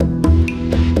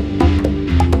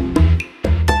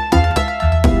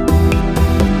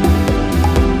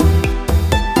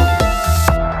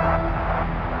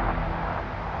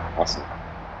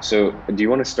So, do you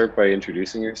want to start by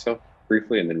introducing yourself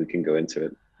briefly, and then we can go into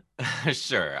it?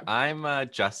 Sure. I'm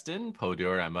Justin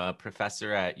Podur. I'm a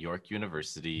professor at York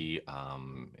University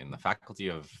in the Faculty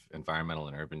of Environmental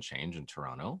and Urban Change in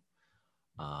Toronto.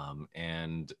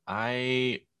 And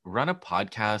I run a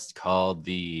podcast called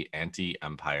the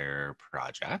Anti-Empire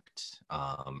Project.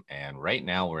 And right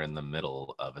now we're in the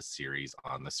middle of a series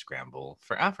on the scramble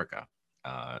for Africa.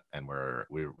 And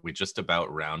we just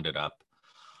about rounded up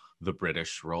the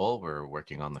British role. We're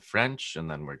working on the French, and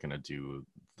then we're going to do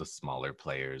the smaller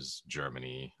players,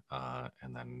 Germany,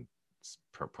 and then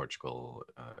Portugal,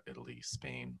 Italy,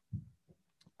 Spain,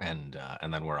 and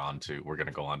then we're going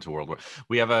to go on to World War.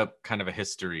 We have a kind of a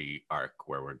history arc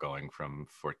where we're going from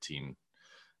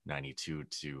 1492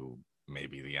 to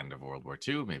maybe the end of World War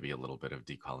II, maybe a little bit of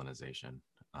decolonization.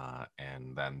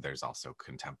 And then there's also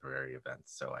contemporary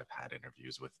events. So I've had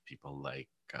interviews with people like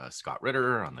Scott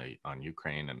Ritter on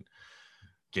Ukraine, and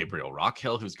Gabriel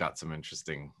Rockhill, who's got some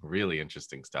really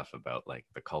interesting stuff about like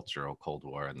the cultural Cold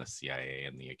War and the CIA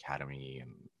and the Academy,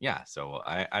 and yeah. So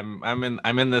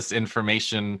I'm in this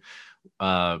information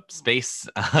space,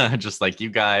 just like you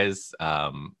guys,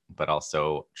 but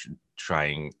also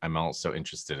trying. I'm also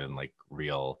interested in like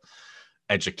real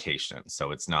education.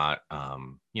 So it's not,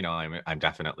 I'm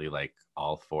definitely like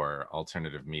all for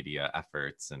alternative media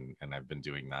efforts, and I've been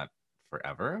doing that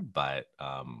forever, but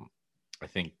I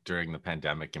think during the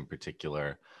pandemic in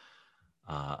particular,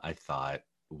 I thought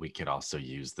we could also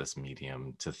use this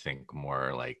medium to think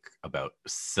more like about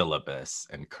syllabus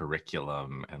and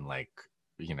curriculum, and like,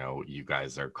 you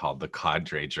guys are called the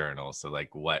Cadre Journal. So like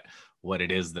what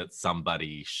it is that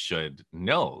somebody should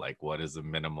know, like what is a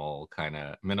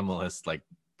minimalist like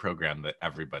program that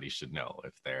everybody should know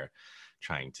if they're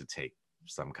trying to take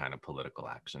some kind of political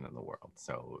action in the world.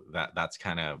 So that's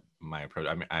kind of my approach.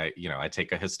 I mean, I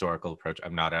take a historical approach.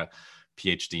 I'm not a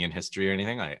PhD in history or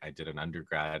anything. I did an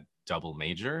undergrad double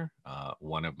major.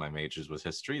 One of my majors was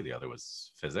history, the other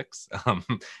was physics.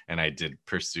 And I did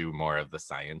pursue more of the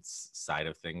science side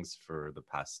of things for the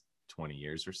past 20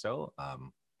 years or so.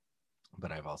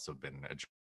 But I've also been a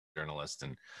journalist,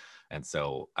 and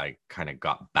so I kind of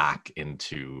got back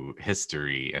into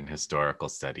history and historical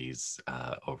studies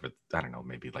over, I don't know,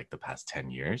 maybe like the past 10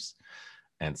 years.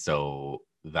 And so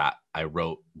that I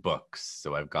wrote books.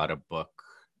 So I've got a book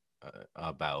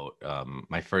about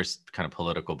my first kind of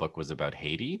political book was about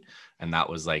Haiti, and that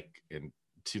was like in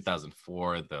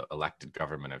 2004. The elected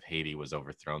government of Haiti was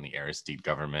overthrown, the Aristide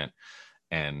government,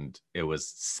 and it was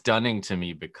stunning to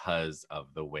me because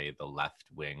of the way the left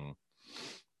wing,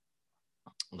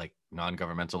 like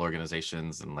non-governmental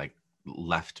organizations and like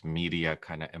left media,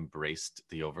 kind of embraced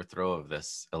the overthrow of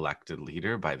this elected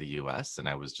leader by the US. And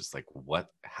I was just like,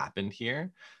 what happened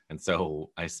here? And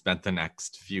so I spent the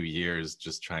next few years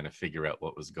just trying to figure out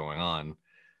what was going on,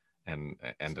 and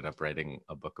I ended up writing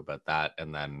a book about that.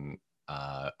 And then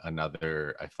I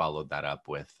followed that up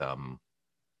with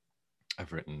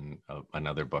I've written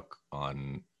another book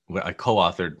on, well, I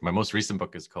co-authored, my most recent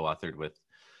book is co-authored with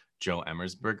Joe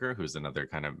Emmersberger, who's another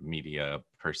kind of media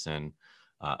person,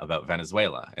 about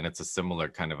Venezuela. And it's a similar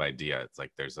kind of idea. It's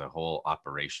like there's a whole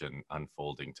operation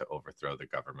unfolding to overthrow the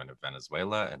government of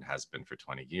Venezuela, and has been for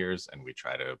 20 years. And we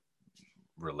try to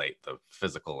relate the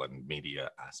physical and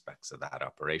media aspects of that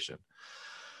operation.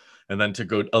 And then to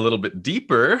go a little bit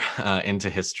deeper into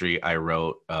history, I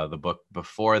wrote the book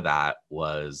before that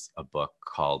was a book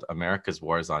called America's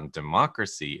Wars on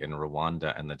Democracy in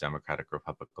Rwanda and the Democratic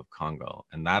Republic of Congo.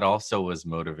 And that also was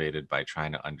motivated by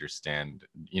trying to understand,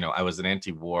 I was an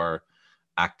anti-war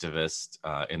activist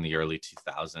in the early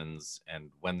 2000s. And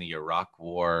when the Iraq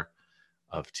War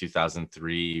of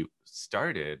 2003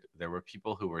 started, there were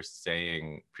people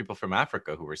from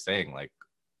Africa who were saying like,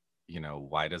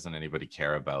 why doesn't anybody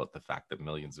care about the fact that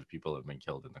millions of people have been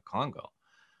killed in the Congo?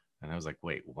 And I was like,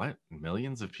 wait, what?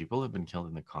 Millions of people have been killed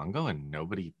in the Congo and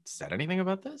nobody said anything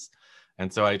about this?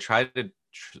 And so I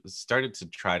started to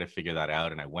try to figure that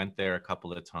out. And I went there a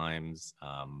couple of times.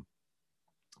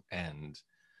 And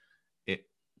it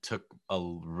took a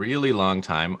really long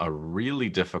time, a really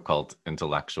difficult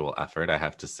intellectual effort, I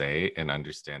have to say, in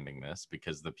understanding this,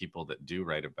 because the people that do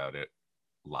write about it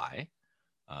lie.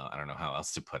 I don't know how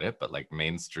else to put it, but like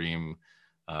mainstream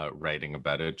writing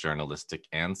about it, journalistic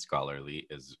and scholarly,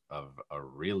 is of a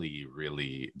really,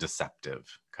 really deceptive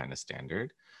kind of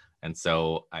standard. And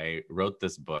so I wrote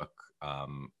this book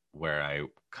where I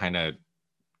kind of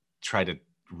try to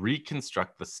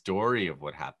reconstruct the story of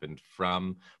what happened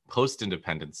from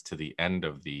post-independence to the end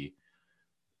of the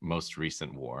most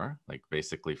recent war, like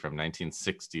basically from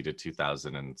 1960 to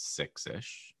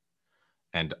 2006-ish,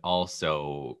 and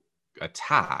also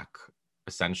attack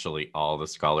essentially all the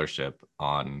scholarship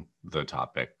on the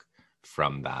topic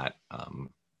from that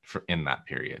in that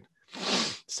period.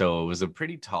 So it was a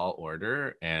pretty tall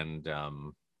order, and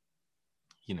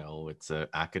it's an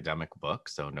academic book,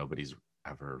 so nobody's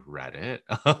ever read it.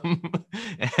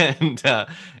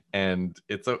 And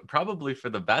it's probably for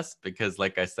the best, because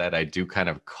like I said, I do kind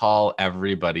of call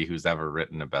everybody who's ever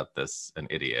written about this an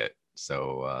idiot.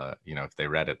 So if they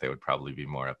read it, they would probably be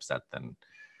more upset than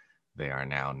they are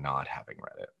now not having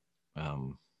read it.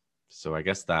 So I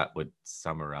guess that would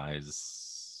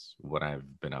summarize what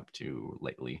I've been up to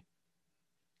lately.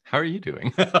 How are you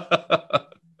doing?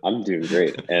 I'm doing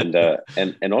great,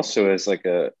 and also as like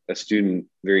a student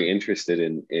very interested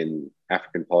in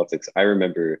African politics. I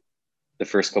remember the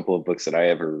first couple of books that I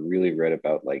ever really read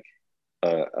about like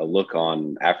a look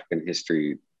on African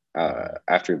history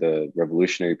after the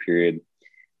revolutionary period.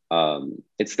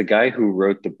 It's the guy who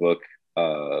wrote the book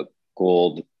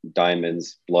Gold,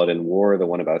 Diamonds, Blood and War, the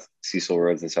one about Cecil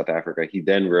Rhodes in South Africa. He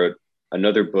then wrote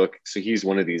another book. So he's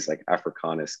one of these like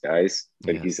Africanist guys,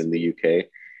 but Yes. he's in the UK.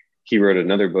 He wrote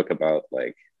another book about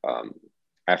like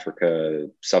Africa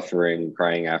suffering,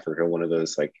 crying Africa, one of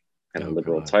those like kind of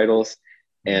liberal God. titles.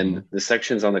 Mm-hmm. And the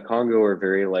sections on the Congo are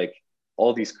very like,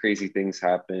 all these crazy things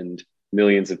happened,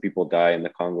 millions of people die in the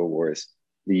Congo wars.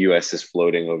 The US is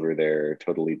floating over there,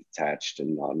 totally detached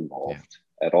and not involved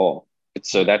at all.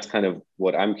 So that's kind of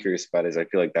what I'm curious about, is I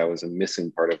feel like that was a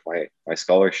missing part of my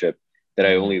scholarship that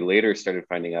I only later started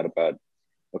finding out about.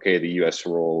 Okay, the US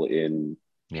role in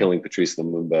killing Patrice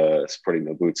Lumumba, supporting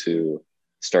Mobutu,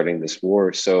 starting this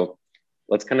war. So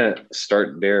let's kind of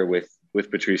start there with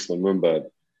Patrice Lumumba.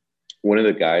 One of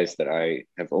the guys that I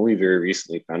have only very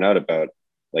recently found out about,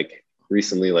 like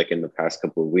recently, like in the past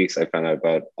couple of weeks, I found out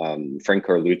about Frank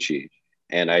Carlucci.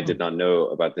 And I did not know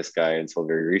about this guy until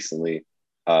very recently,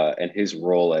 and his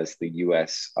role as the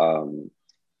US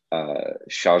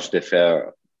charge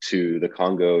d'affaires to the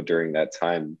Congo during that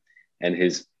time, and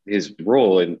his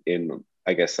role in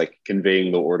I guess like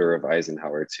conveying the order of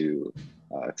Eisenhower to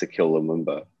kill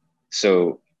Lumumba.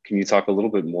 So can you talk a little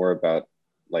bit more about,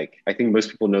 like, I think most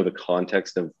people know the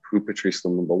context of who Patrice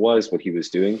Lumumba was, what he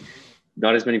was doing.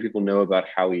 Not as many people know about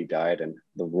how he died and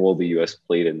the role the US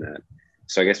played in that.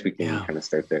 So I guess we can kind of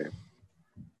start there.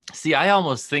 See, I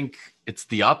almost think it's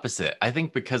the opposite. I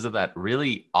think because of that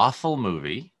really awful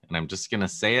movie, and I'm just going to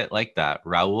say it like that,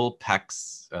 Raoul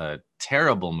Peck's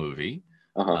terrible movie,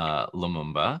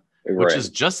 Lumumba, which is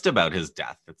just about his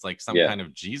death. It's like some kind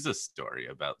of Jesus story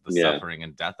about the suffering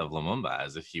and death of Lumumba,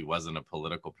 as if he wasn't a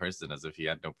political person, as if he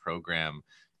had no program.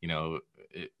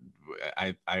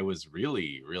 I was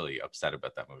really, really upset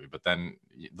about that movie. But then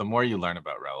the more you learn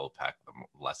about Raoul Peck, the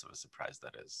less of a surprise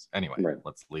that is. Anyway,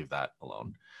 let's leave that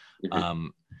alone.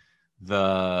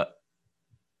 The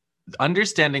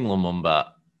understanding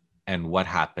Lumumba and what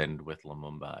happened with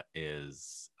Lumumba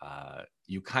is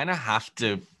you kind of have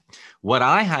to, what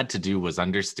I had to do was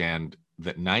understand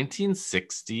that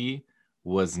 1960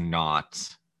 was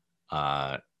not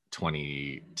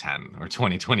 2010 or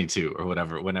 2022 or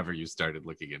whatever, whenever you started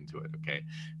looking into it. Okay.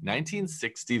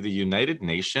 1960, the United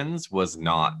Nations was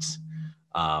not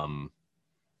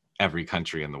every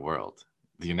country in the world.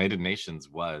 The United Nations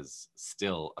was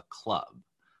still a club.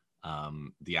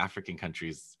 The African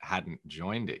countries hadn't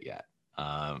joined it yet,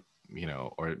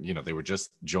 they were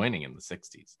just joining in the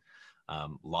 60s.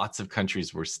 Lots of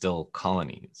countries were still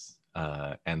colonies.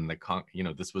 And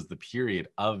this was the period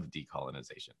of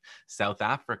decolonization. South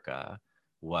Africa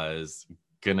was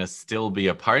gonna still be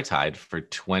apartheid for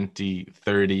 20,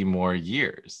 30 more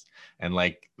years. And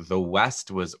like the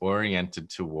West was oriented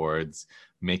towards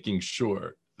making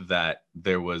sure that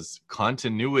there was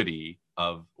continuity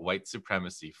of white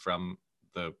supremacy from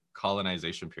the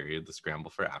colonization period, the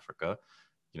scramble for Africa,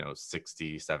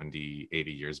 60, 70,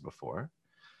 80 years before,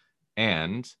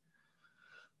 and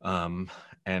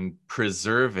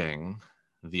preserving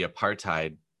the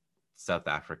apartheid South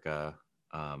Africa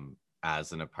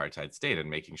as an apartheid state, and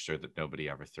making sure that nobody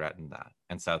ever threatened that.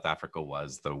 And South Africa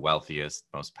was the wealthiest,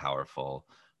 most powerful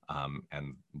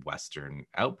and Western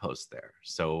outpost there.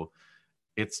 So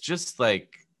it's just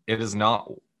like, it is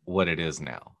not what it is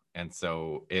now. And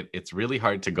so it's really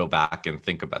hard to go back and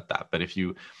think about that. But if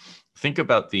you think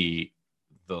about the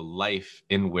life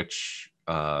in which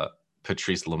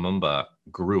Patrice Lumumba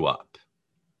grew up.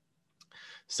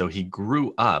 So he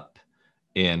grew up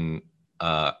in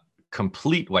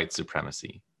complete white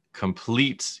supremacy,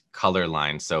 complete color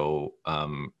line. So,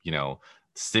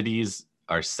 cities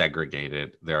are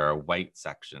segregated. There are white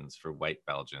sections for white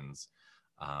Belgians.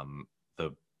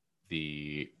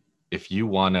 If you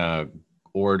want to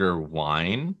order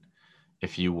wine,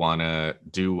 if you want to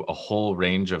do a whole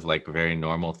range of like very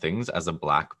normal things as a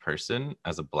Black person,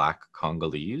 as a Black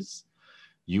Congolese,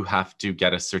 you have to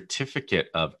get a certificate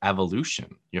of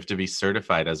evolution. You have to be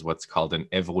certified as what's called an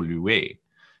évolué.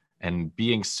 And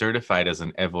being certified as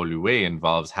an évolué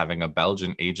involves having a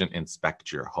Belgian agent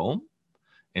inspect your home,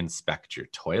 inspect your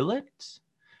toilet,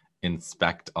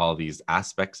 inspect all these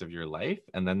aspects of your life,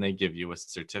 and then they give you a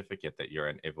certificate that you're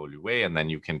an évolué, and then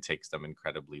you can take some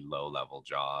incredibly low-level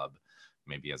job,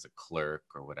 maybe as a clerk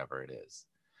or whatever it is.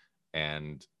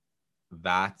 And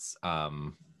that's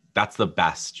the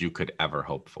best you could ever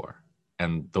hope for.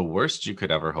 And the worst you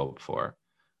could ever hope for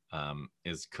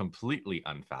is completely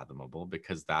unfathomable,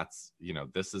 because that's,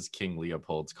 this is King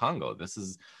Leopold's Congo. This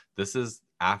is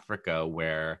Africa,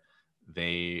 where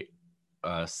they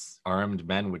armed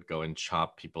men would go and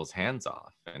chop people's hands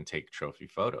off and take trophy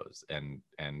photos and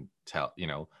tell,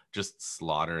 just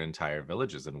slaughter entire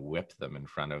villages and whip them in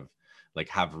front of, like,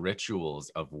 have rituals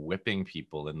of whipping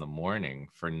people in the morning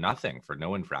for nothing, for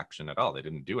no infraction at all. They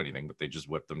didn't do anything, but they just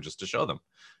whipped them just to show them,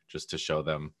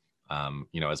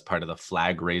 as part of the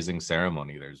flag raising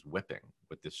ceremony. There's whipping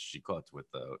with this shikot, with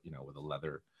a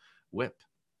leather whip.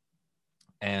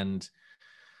 And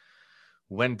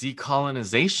when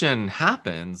decolonization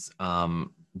happens,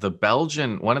 one of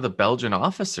the Belgian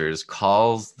officers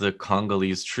calls the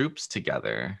Congolese troops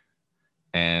together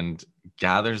and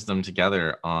gathers them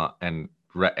together and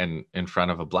in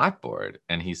front of a blackboard.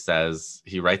 And he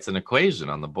writes an equation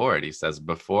on the board. He says,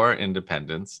 before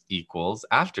independence equals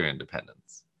after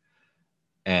independence.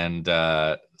 And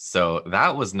so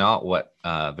that was not what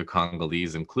the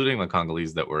Congolese, including the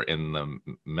Congolese that were in the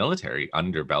military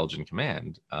under Belgian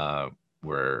command,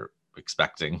 were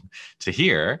expecting to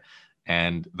hear.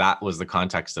 And that was the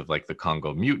context of like the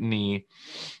Congo mutiny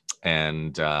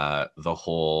and a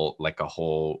whole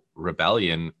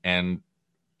rebellion. And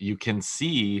you can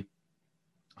see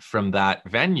from that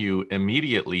venue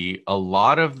immediately a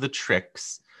lot of the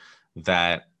tricks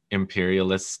that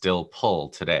imperialists still pull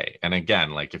today. And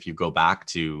again, like if you go back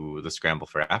to the Scramble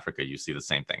for Africa, you see the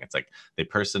same thing. It's like they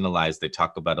personalize, they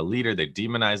talk about a leader, they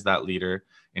demonize that leader.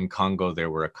 In Congo, there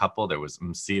were a couple. There was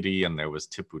Msiri and there was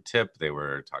Tipu Tip. They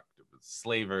were talking about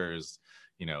slavers,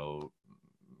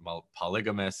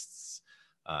 polygamists,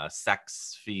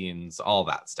 sex fiends, all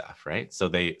that stuff, right? So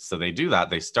they do that.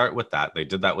 They start with that. They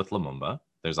did that with Lumumba.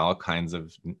 There's all kinds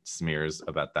of smears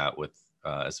about that with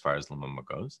as far as Lumumba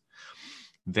goes.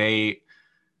 They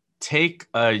take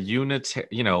a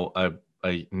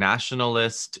a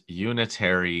nationalist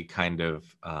unitary kind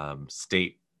of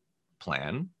state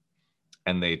plan,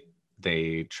 and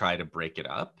they try to break it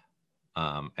up,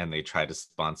 and they try to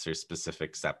sponsor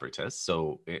specific separatists.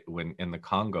 So when in the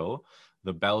Congo,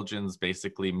 the Belgians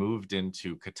basically moved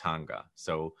into Katanga.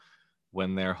 So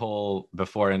when their whole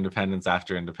before independence,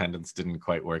 after independence didn't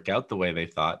quite work out the way they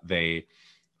thought, they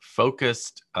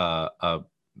focused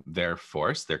their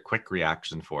force, their quick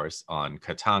reaction force, on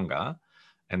Katanga.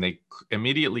 And they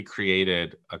immediately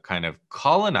created a kind of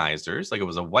colonizers, like it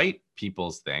was a white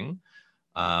people's thing.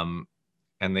 And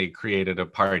they created a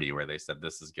party where they said,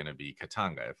 this is going to be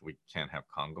Katanga. If we can't have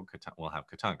Congo, we'll have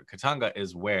Katanga. Katanga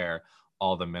is where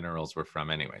all the minerals were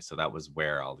from anyway. So that was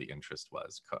where all the interest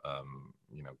was,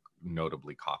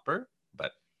 notably copper.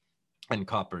 And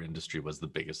copper industry was the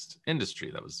biggest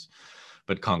industry.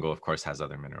 But Congo, of course, has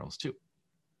other minerals too.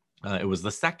 It was the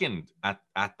second, at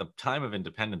the time of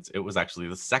independence, it was actually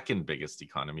the second biggest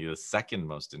economy, the second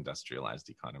most industrialized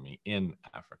economy in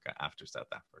Africa after South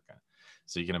Africa.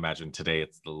 So you can imagine today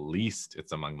it's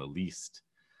among the least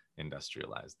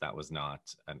industrialized. That was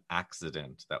not an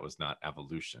accident. That was not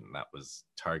evolution. That was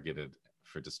targeted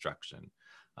for destruction.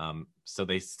 So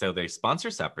they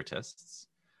sponsor separatists.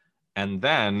 And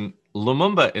then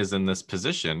Lumumba is in this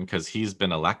position because he's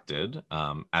been elected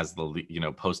as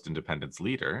the post-independence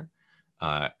leader,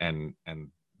 and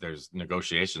there's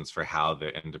negotiations for how the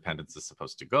independence is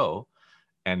supposed to go,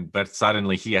 but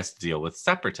suddenly he has to deal with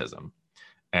separatism,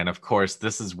 and of course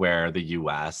this is where the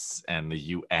U.S. and the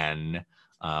UN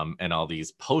and all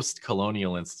these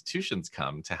post-colonial institutions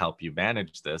come to help you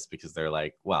manage this, because they're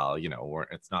like, well,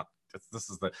 this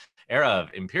is the era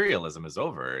of imperialism is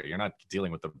over. You're not dealing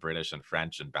with the British and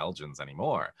French and Belgians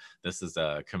anymore. This is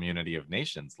a community of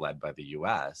nations led by the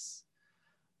US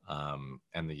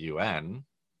and the UN.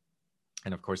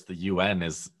 And of course, the UN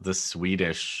is the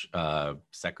Swedish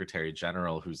Secretary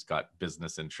General who's got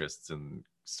business interests in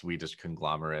Swedish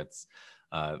conglomerates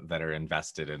that are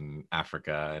invested in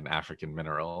Africa and African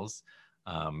minerals.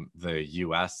 The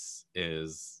US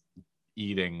is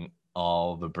eating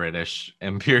all the British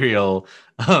imperial,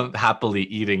 happily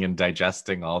eating and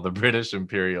digesting all the British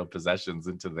imperial possessions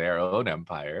into their own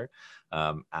empire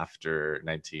after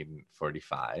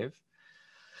 1945.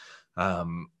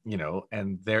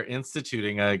 And they're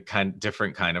instituting a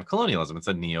different kind of colonialism. It's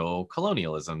a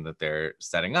neo-colonialism that they're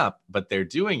setting up, but they're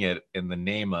doing it in the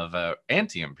name of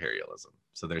anti-imperialism.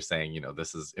 So they're saying,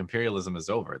 this is imperialism is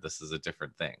over. This is a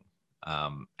different thing.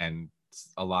 And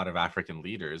a lot of African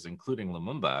leaders, including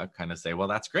Lumumba, kind of say, well,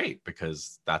 that's great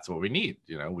because that's what we need.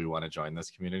 We want to join this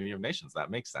community of nations.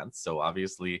 That makes sense. So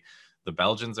obviously the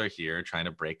Belgians are here trying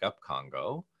to break up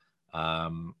Congo.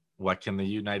 What can the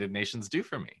United Nations do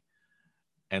for me?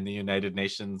 And the United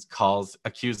Nations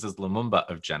accuses Lumumba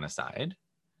of genocide.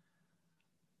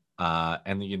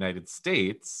 And the United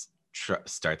States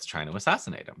starts trying to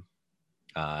assassinate him.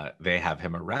 They have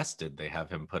him arrested. They have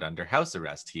him put under house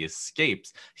arrest. He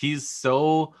escapes. He's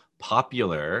so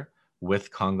popular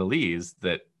with Congolese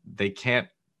that they can't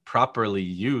properly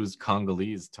use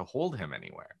Congolese to hold him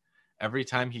anywhere. Every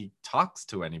time he talks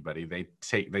to anybody,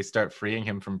 they start freeing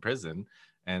him from prison,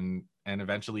 and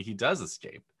eventually he does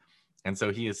escape. And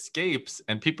so he escapes,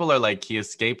 and people are like, he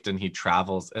escaped and he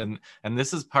travels. And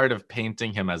this is part of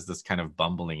painting him as this kind of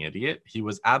bumbling idiot. He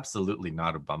was absolutely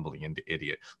not a bumbling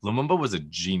idiot. Lumumba was a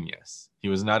genius. He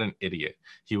was not an idiot.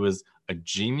 He was a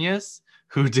genius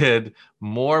who did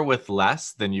more with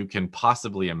less than you can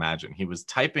possibly imagine. He was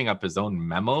typing up his own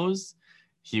memos.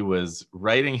 He was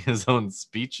writing his own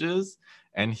speeches,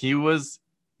 and he was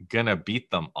gonna beat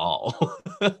them all.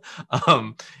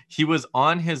 He was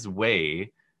on his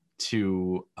way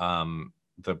to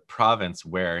the province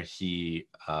where he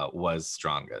was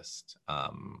strongest,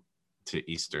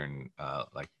 to eastern,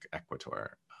 like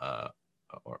Equator,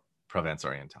 or Province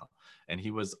Oriental. And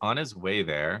he was on his way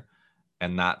there,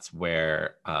 and that's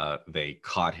where they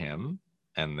caught him,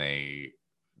 and they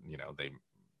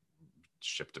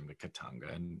shipped him to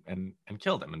Katanga and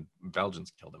killed him, and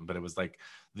Belgians killed him. But it was like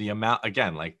the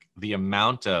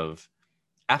amount of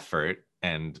effort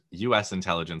and US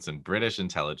intelligence and British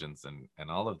intelligence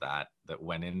and all of that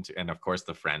went into, and of course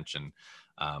the French and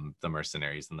the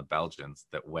mercenaries and the Belgians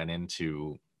that went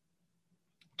into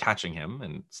catching him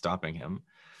and stopping him,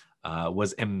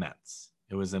 was immense.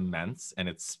 It was immense, and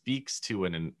it speaks to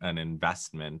an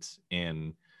investment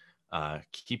in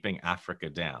keeping Africa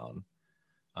down,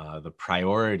 the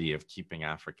priority of keeping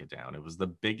Africa down. It was the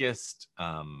biggest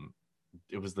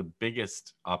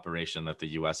operation that the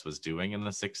US was doing in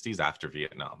the 60s after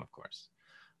Vietnam, of course.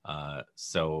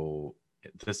 So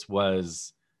this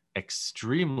was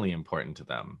extremely important to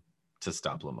them to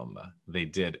stop Lumumba. They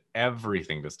did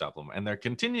everything to stop Lumumba, and they're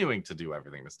continuing to do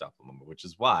everything to stop Lumumba, which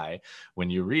is why when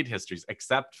you read histories,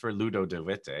 except for Ludo de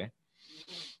Witte,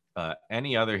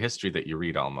 any other history that you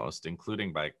read almost,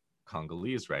 including by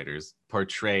Congolese writers,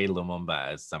 portray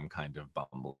Lumumba as some kind of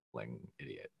bumbling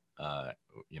idiot.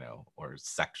 Or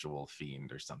sexual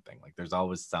fiend or something. Like there's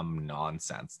always some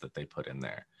nonsense that they put in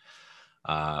there.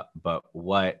 But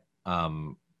what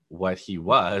he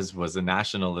was a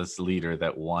nationalist leader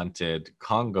that wanted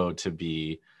Congo to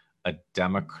be a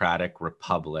democratic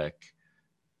republic,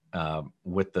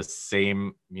 with the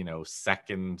same,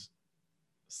 second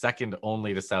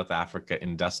only to South Africa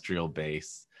industrial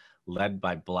base, led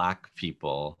by Black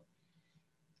people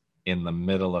in the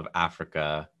middle of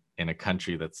Africa, in a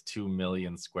country that's 2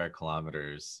 million square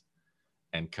kilometers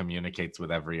and communicates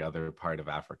with every other part of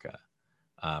Africa,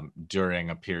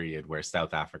 during a period where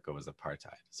South Africa was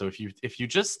apartheid. So if you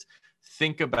just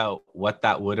think about what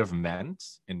that would have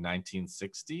meant in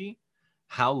 1960,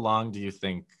 how long do you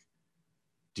think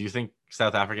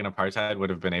South African apartheid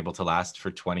would have been able to last for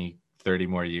 20, 30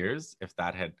 more years if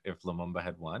Lumumba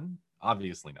had won?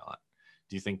 Obviously not.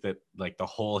 Do you think that like the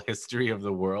whole history of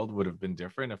the world would have been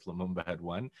different if Lumumba had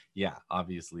won? Yeah,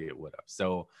 obviously it would have.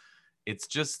 So it's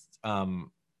just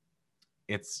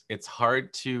it's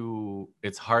hard to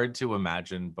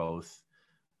imagine both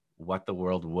what the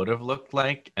world would have looked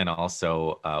like and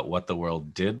also what the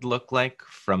world did look like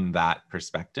from that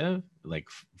perspective, like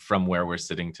from where we're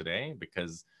sitting today,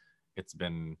 because it's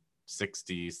been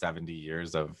 60, 70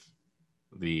 years of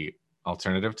the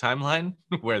alternative timeline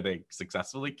where they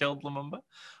successfully killed Lumumba.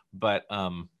 But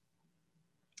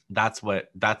that's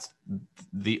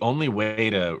the only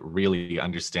way to really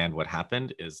understand what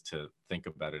happened is to think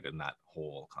about it in that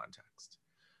whole context.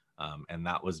 And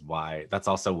that's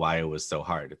also why it was so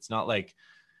hard. It's not like,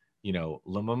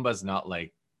 Lumumba's not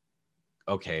like,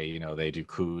 okay, they do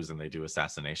coups and they do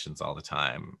assassinations all the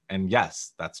time. And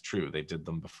yes, that's true. They did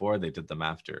them before, they did them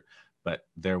after. But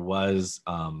there was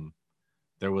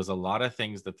a lot of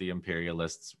things that the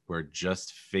imperialists were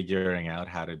just figuring out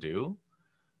how to do,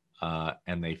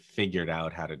 and they figured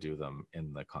out how to do them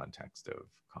in the context of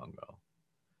Congo.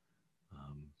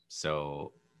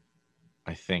 So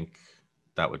I think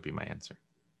that would be my answer.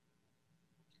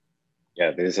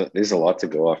 Yeah, there's a lot to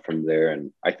go off from there,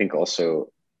 and I think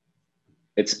also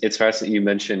it's fascinating. You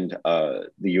mentioned the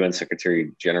UN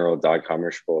Secretary General Dag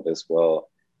Hammarskjöld as well,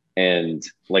 and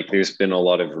like there's been a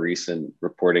lot of recent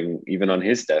reporting even on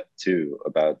his death too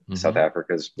about South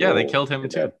Africa's yeah, they role killed him in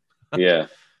too. that. Yeah,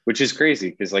 which is crazy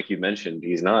because like you mentioned,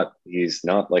 he's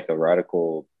not like a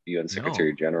radical UN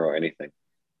Secretary No, General or anything.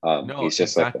 no, He's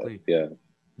just like a, exactly. yeah.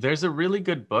 There's a really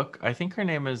good book. I think her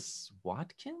name is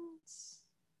Watkins.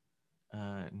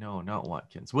 No, not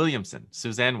Watkins. Williamson.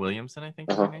 Suzanne Williamson, I think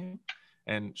is her Uh-huh. name.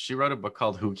 And she wrote a book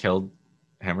called Who Killed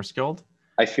Hammarskjöld?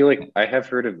 I feel like I have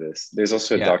heard of this. There's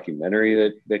also a Yeah.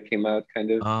 documentary that came out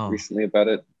kind of Oh, recently about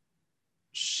it.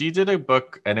 she did a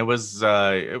book, and it was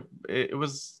it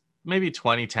was maybe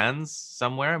 2010s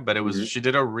somewhere, but it was Hmm. she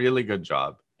did a really good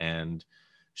job, and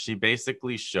she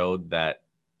basically showed that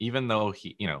even though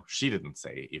he, she didn't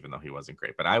say even though he wasn't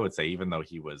great, but I would say even though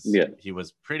he was Yeah, he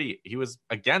was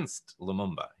against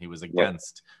Lumumba, he was right.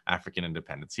 against African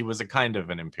independence, he was a kind of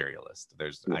an imperialist.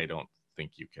 Yeah, I don't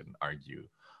think you can argue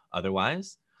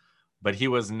otherwise, but he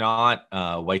was not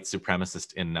white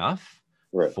supremacist enough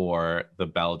right. for the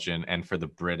Belgian and for the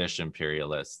British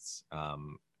imperialists,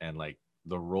 and like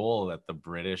the role that the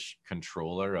British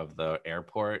controller of the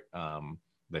airport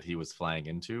that he was flying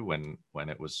into when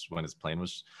his plane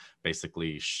was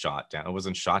basically shot down. It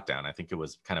wasn't shot down. I think it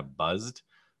was kind of buzzed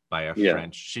by a Yeah.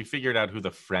 French. She figured out who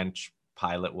the French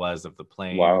pilot was of the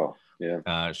plane. Wow.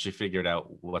 Yeah. She figured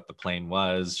out what the plane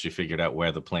was. She figured out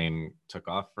where the plane took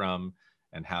off from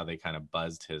and how they kind of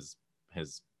buzzed his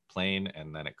plane,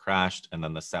 and then it crashed. And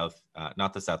then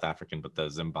not the South African, but the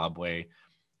Zimbabwe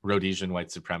Rhodesian white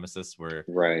supremacists were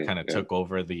Right. kind of Yeah. took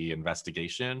over the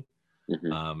investigation.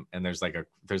 Hmm. And there's like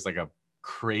a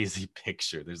crazy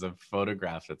picture. There's a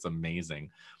photograph that's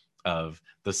amazing of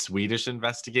the Swedish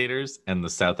investigators and the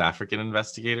South African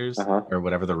investigators, Uh-huh. or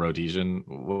whatever, the Rhodesian,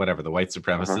 whatever, the white Uh-huh.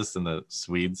 supremacists and the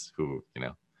Swedes, who,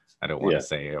 I don't want to Yeah.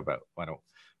 say about,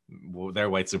 their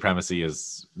white supremacy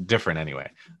is different anyway.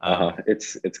 Uh-huh.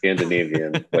 It's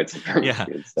Scandinavian white Yeah.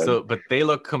 supremacy instead. So, but they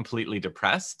look completely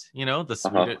depressed. The Uh-huh.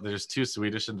 Swedish, there's two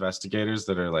Swedish investigators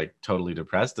that are like totally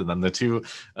depressed, and then the two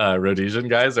Rhodesian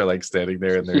guys are like standing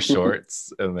there in their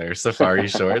shorts and their safari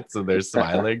shorts, and they're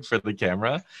smiling for the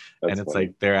camera. And That's it's funny.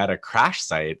 like they're at a crash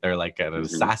site. They're like at an Hmm.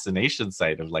 assassination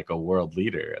site of like a world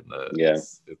leader, and Yeah.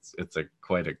 it's a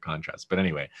quite a contrast. But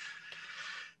anyway,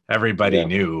 everybody Yeah.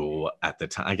 knew at the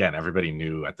time. Again, everybody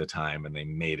knew at the time, and they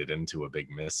made it into a big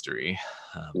mystery.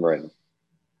 Right.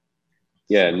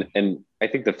 Yeah, So. and I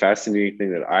think the fascinating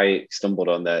thing that I stumbled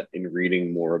on that in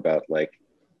reading more about like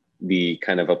the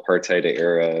kind of apartheid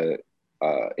era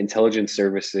intelligence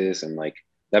services, and like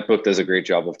that book does a great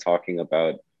job of talking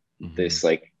about Mm-hmm. this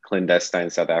like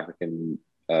clandestine South African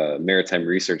Maritime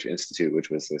Research Institute, which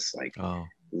was this like Oh.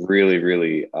 really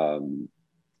really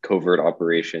covert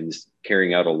operations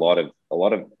carrying out a lot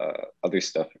of other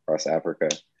stuff across Africa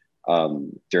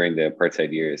during the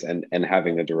apartheid years, and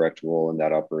having a direct role in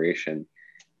that operation.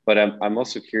 But I'm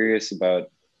also curious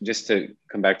about, just to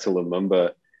come back to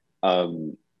Lumumba.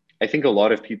 Um, I think a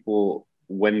lot of people,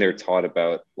 when they're taught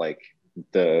about like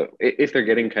if they're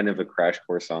getting kind of a crash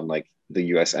course on like the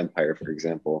U.S. empire, for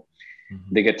example,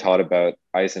 Mm-hmm. they get taught about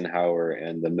Eisenhower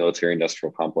and the military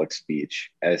industrial complex speech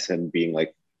as him being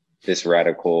like this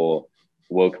radical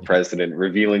woke Yeah. president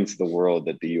revealing to the world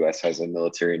that the US has a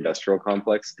military industrial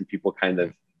complex, and people kind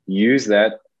of use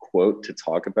that quote to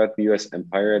talk about the US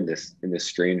empire in this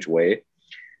strange way.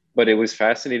 But it was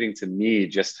fascinating to me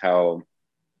just how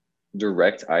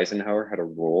direct Eisenhower had a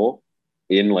role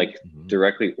in like Mm-hmm.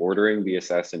 directly ordering the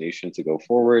assassination to go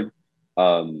forward.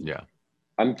 um, Yeah.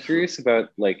 I'm curious about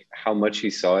like how much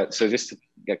he saw it. So just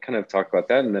to kind of talk about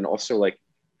that, and then also like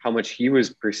how much he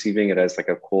was perceiving it as like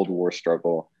a Cold War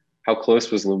struggle. How close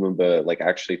was Lumumba like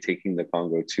actually taking the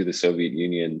Congo to the Soviet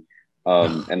Union?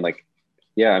 And like,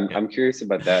 yeah, I'm Yeah. I'm curious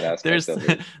about that aspect There's of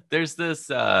it. there's this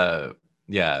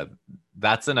yeah,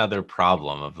 that's another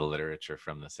problem of the literature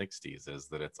from the 60s, is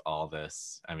that it's all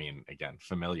this, I mean, again,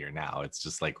 familiar now. It's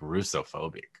just like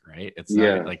Russophobic, right? It's not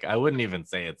Yeah, like, I wouldn't even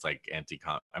say it's like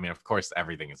I mean, of course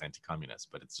everything is anti-communist,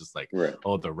 but it's just like, right,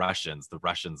 oh, the Russians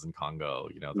in Congo,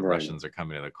 the right, Russians are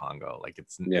coming to the Congo. Like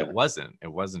yeah, it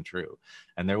wasn't true.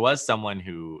 And there was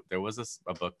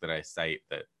a book that I cite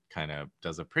that kind of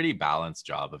does a pretty balanced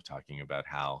job of talking about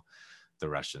how the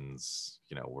Russians,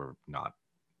 were not,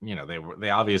 they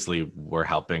obviously were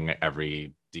helping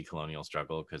every decolonial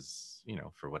struggle, because, you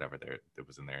know, for whatever it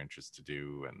was in their interest to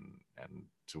do, and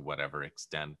to whatever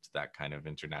extent that kind of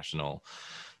international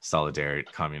solidarity,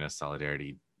 communist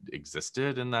solidarity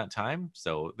existed in that time.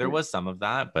 So there was some of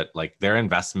that, but like their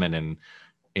investment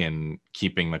in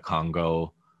keeping the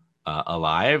Congo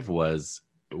alive was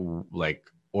like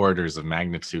orders of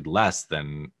magnitude less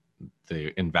than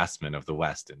the investment of the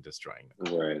West in destroying the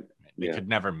Congo. Right. They could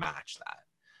never match that.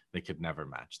 They could never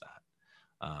match that.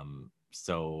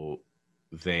 So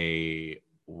they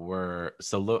were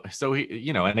so he,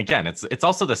 you know, and again, it's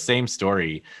also the same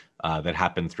story that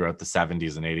happened throughout the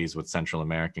 70s and 80s with Central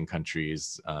American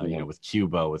countries, you know, with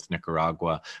Cuba, with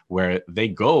Nicaragua, where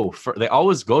they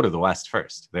always go to the West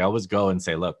first. They always go and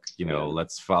say, look, you know,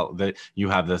 let's follow you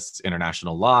have this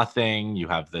international law thing, you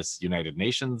have this United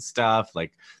Nations stuff,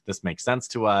 like this makes sense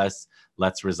to us.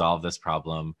 Let's resolve this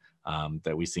problem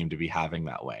that we seem to be having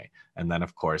that way. And then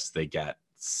of course they get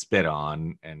spit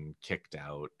on and kicked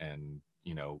out and,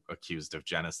 you know, accused of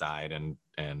genocide and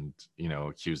you know,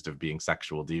 accused of being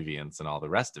sexual deviants and all the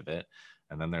rest of it.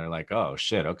 And then they're like, oh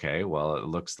shit, okay, well, it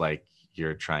looks like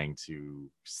you're trying to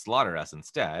slaughter us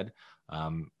instead.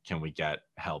 Can we get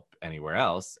help anywhere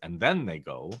else? And then they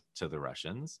go to the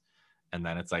Russians, and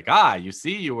then it's like, you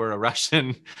see, you were a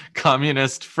Russian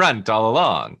communist front all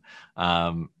along,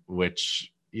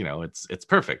 which, you know, it's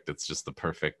perfect. It's just the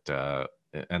perfect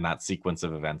and that sequence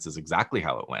of events is exactly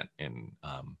how it went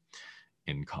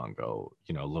in Congo.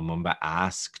 You know, Lumumba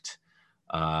asked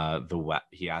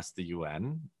he asked the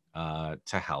UN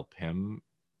to help him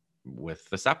with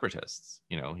the separatists.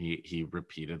 You know, he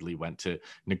repeatedly went to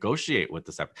negotiate with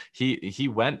the he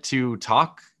went to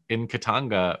talk in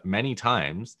Katanga many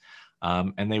times,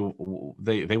 and they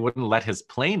wouldn't let his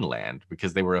plane land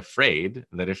because they were afraid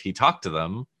that if he talked to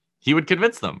them, he would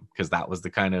convince them, because that was the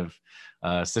kind of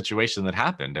situation that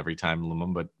happened every time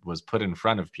Lumumba was put in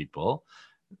front of people.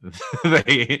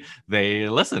 they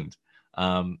listened,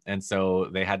 and so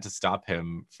they had to stop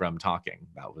him from talking.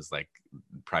 That was like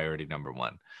priority number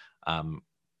one.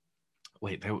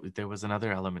 Wait, there was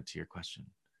another element to your question.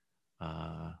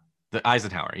 The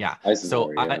Eisenhower, yeah.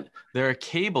 There are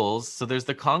cables. So there's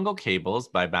the Congo cables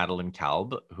by Madeleine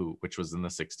Kalb, which was in the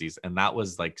 60s, and that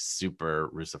was like super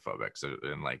Russophobic, so,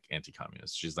 and like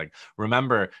anti-communist. She's like,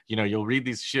 remember, you know, you'll read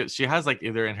these. She has like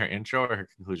either in her intro or her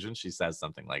conclusion, she says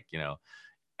something like, you know,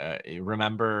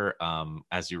 remember,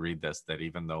 as you read this, that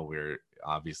even though we're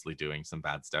obviously doing some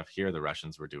bad stuff here, the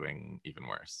Russians were doing even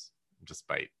worse,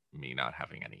 despite me not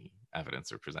having any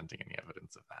evidence or presenting any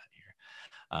evidence of that here.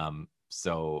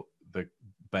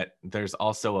 But there's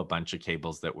also a bunch of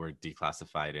cables that were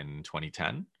declassified in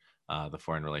 2010, the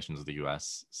foreign relations of the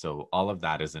US. So all of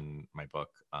that is in my book.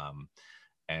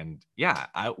 And yeah,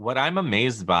 what I'm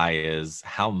amazed by is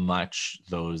how much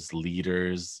those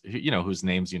leaders, you know, whose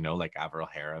names, you know, like Averell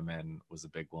Harriman was a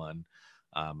big one.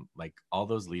 Like all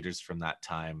those leaders from that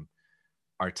time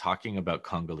are talking about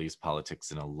Congolese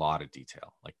politics in a lot of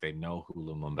detail. Like they know who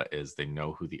Lumumba is, they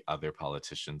know who the other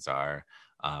politicians are.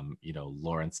 You know,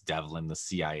 Lawrence Devlin, the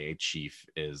CIA chief,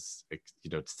 is, you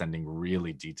know, sending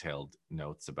really detailed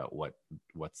notes about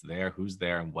what's there, who's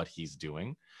there, and what he's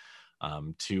doing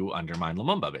to undermine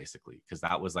Lumumba, basically, because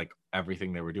that was like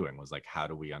everything they were doing was like, how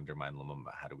do we undermine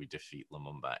Lumumba? How do we defeat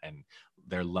Lumumba? And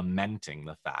they're lamenting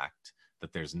the fact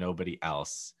that there's nobody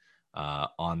else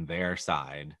on their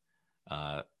side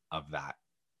of that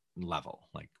level,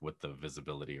 like with the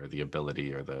visibility or the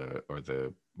ability or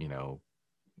the you know,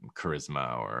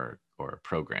 charisma or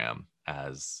program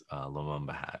as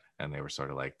Lumumba had. And they were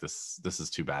sort of like, this is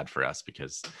too bad for us,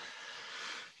 because,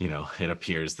 you know, it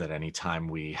appears that anytime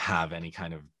we have any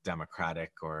kind of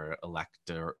democratic or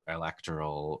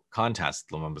electoral contest,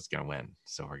 Lumumba's going to win.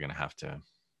 So we're going to have to,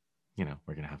 you know,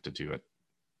 we're going to have to do it.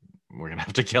 We're going to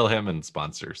have to kill him and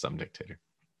sponsor some dictator.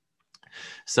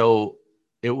 So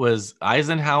it was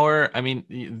Eisenhower. I mean,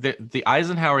 the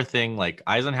Eisenhower thing, like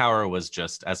Eisenhower was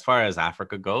just, as far as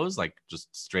Africa goes, like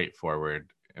just straightforward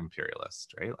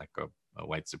imperialist, right? Like a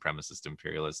white supremacist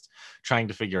imperialist trying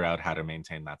to figure out how to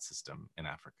maintain that system in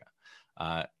Africa.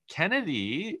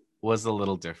 Kennedy was a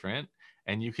little different,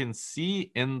 and you can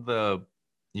see in the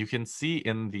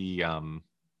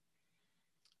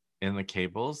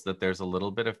cables that there's a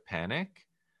little bit of panic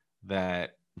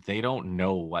that they don't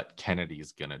know what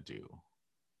Kennedy's gonna do.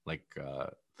 Like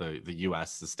the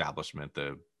U.S. establishment,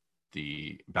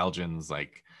 the Belgians,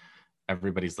 like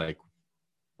everybody's like,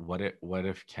 what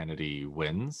if Kennedy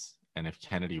wins? And if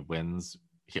Kennedy wins,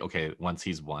 once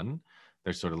he's won,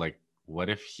 they're sort of like, what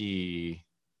if he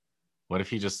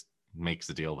just makes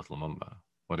a deal with Lumumba?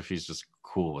 What if he's just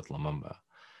cool with Lumumba?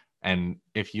 And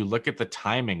if you look at the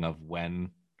timing of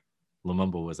when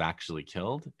Lumumba was actually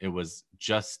killed, it was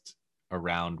just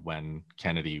around when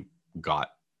Kennedy got,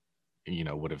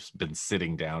 would have been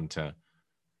sitting down to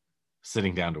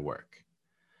work.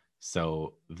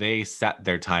 So they set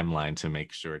their timeline to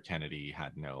make sure Kennedy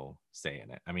had no say in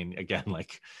it. I mean, again,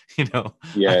 like, Yeah,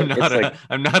 it's like,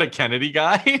 I'm not a Kennedy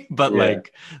guy, but yeah,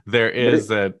 like there but is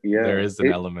an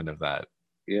it, element of that.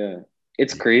 yeah,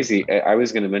 it's crazy. I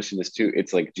was going to mention this too.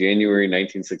 It's like January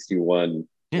 1961,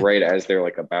 Yeah. right as they're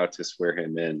like about to swear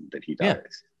him in, that he Yeah.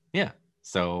 dies. Yeah.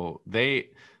 So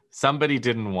somebody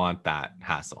didn't want that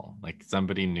hassle. Like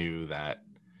somebody knew that,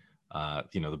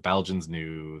 the Belgians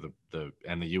knew,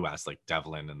 and the U.S., like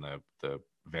Devlin and the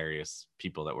various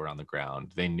people that were on the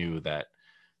ground, they knew that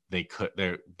the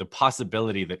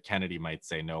possibility that Kennedy might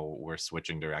say, no, we're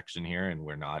switching direction here and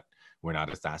we're not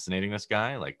assassinating this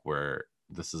guy. Like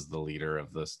this is the leader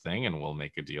of this thing and we'll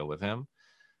make a deal with him.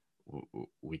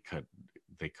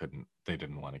 They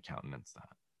didn't want to countenance that.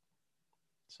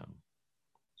 So.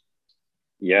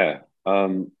 Yeah.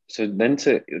 So then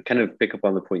to kind of pick up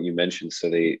on the point you mentioned, so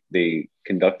they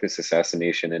conduct this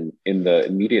assassination, and in the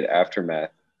immediate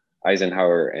aftermath,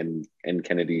 Eisenhower and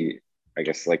Kennedy, I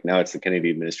guess like now it's the Kennedy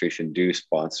administration, do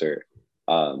sponsor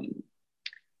um,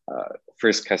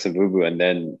 first Kasavubu and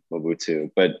then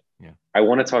Mobutu. But Yeah. I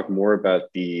want to talk more about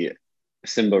the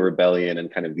Simba rebellion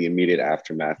and kind of the immediate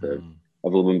aftermath of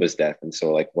Lumumba's death, and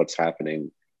so like what's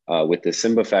happening with the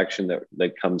Simba faction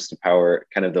that comes to power,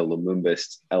 kind of the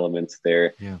Lumumbist elements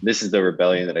there. Yeah. This is the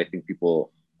rebellion that I think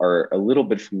people are a little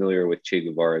bit familiar with Che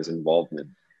Guevara's involvement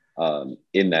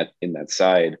in that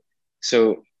side.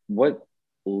 So, what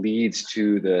leads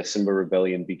to the Simba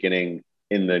rebellion beginning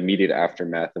in the immediate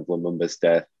aftermath of Lumumba's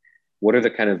death? What are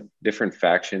the kind of different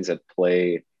factions at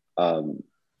play?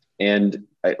 And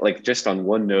like just on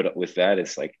one note with that,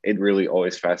 it's like it really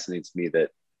always fascinates me that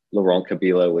Laurent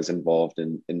Kabila was involved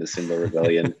in the Simba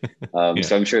rebellion. Yeah.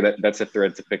 So I'm sure that that's a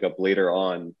thread to pick up later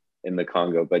on in the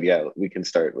Congo. But yeah, we can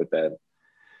start with that.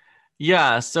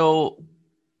 Yeah, so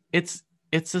it's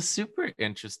a super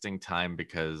interesting time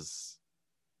because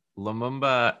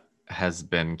Lumumba has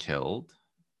been killed.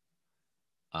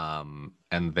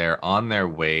 And they're on their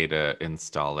way to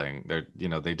installing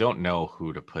they don't know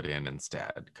who to put in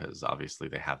instead, because obviously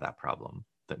they have that problem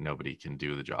that nobody can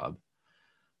do the job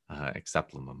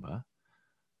except Lumumba.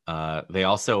 They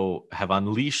also have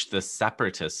unleashed this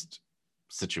separatist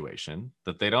situation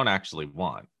that they don't actually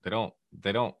want. They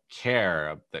don't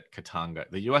care that Katanga,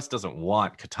 the US doesn't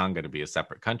want Katanga to be a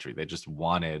separate country. They just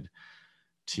wanted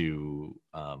to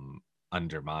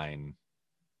undermine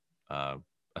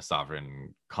a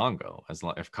sovereign Congo.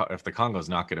 If the Congo is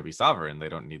not going to be sovereign, they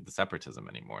don't need the separatism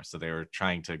anymore. So they were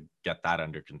trying to get that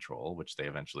under control, which they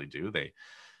eventually do.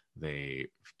 They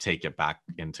take it back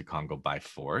into Congo by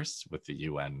force with the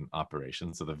UN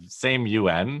operation. So the same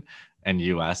UN and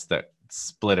US that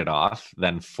split it off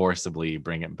then forcibly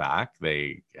bring it back.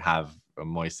 They have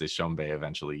Moise Tshombe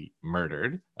eventually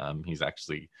murdered. He's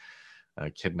actually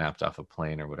kidnapped off a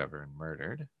plane or whatever and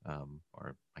murdered,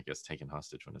 or I guess taken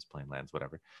hostage when his plane lands,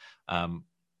 whatever.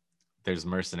 There's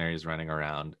mercenaries running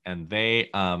around, and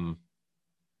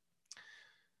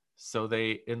so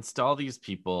they install these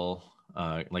people,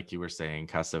 like you were saying,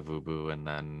 Kasavubu, and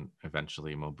then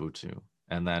eventually Mobutu.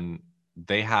 And then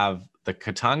they have the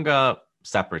Katanga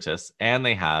separatists, and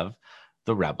they have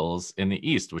the rebels in the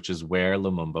east, which is where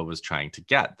Lumumba was trying to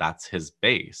get. That's his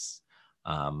base.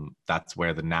 That's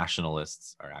where the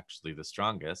nationalists are actually the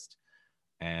strongest.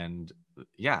 And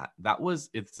yeah,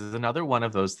 it's another one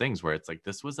of those things where it's like,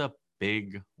 this was a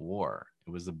big war.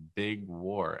 It was a big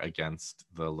war against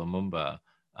the Lumumbists,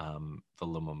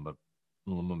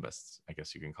 I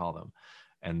guess you can call them.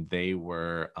 And the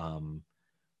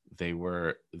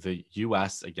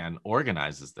US again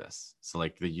organizes this. So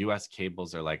like the US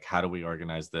cables are like, how do we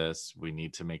organize this? We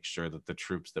need to make sure that the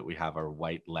troops that we have are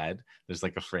white led. There's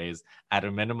like a phrase, at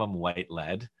a minimum white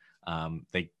led.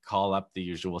 They call up the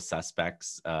usual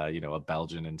suspects. A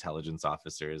Belgian intelligence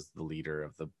officer is the leader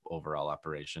of the overall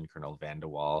operation, Colonel Van de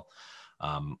Waal.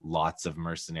 Lots of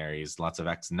mercenaries, lots of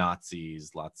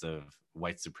ex-Nazis, lots of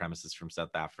white supremacists from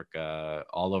South Africa,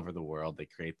 all over the world. They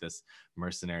create this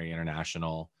mercenary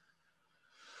international.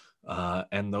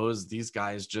 And these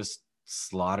guys just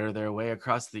slaughter their way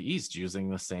across the East using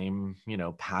the same,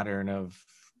 pattern of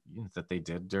that they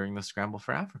did during the Scramble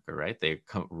for Africa, right? They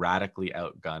radically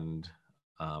outgunned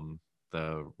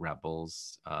the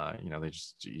rebels. They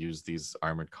just use these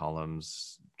armored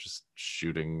columns, just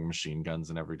shooting machine guns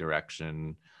in every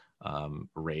direction,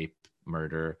 rape,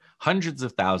 murder. Hundreds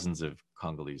of thousands of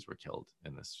Congolese were killed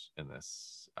in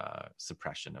this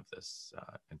suppression of this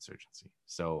insurgency.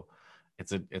 So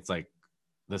it's like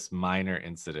this minor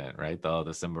incident, right?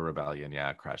 The Simba Rebellion,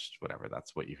 yeah, crushed, whatever.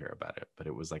 That's what you hear about it. But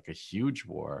it was like a huge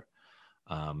war.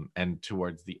 And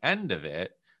towards the end of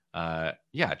it,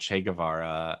 yeah, Che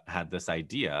Guevara had this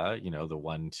idea, you know, the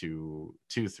 1, 2,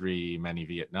 2, 3, many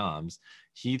Vietnams.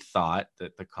 He thought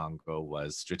that the Congo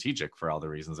was strategic for all the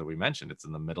reasons that we mentioned. It's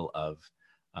in the middle of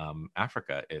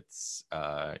Africa. It's,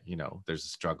 you know, there's a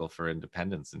struggle for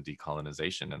independence and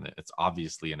decolonization, and it's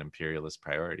obviously an imperialist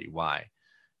priority. Why?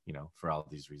 You know, for all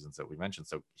these reasons that we mentioned.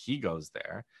 So he goes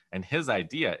there, and his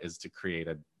idea is to create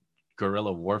a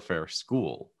guerrilla warfare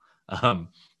school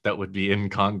that would be in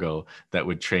Congo, that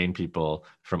would train people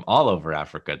from all over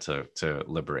Africa to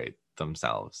liberate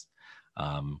themselves.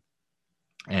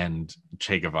 And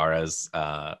Che Guevara's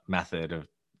method of,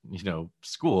 you know,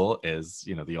 school is,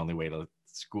 you know, the only way to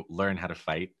learn how to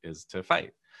fight is to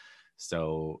fight.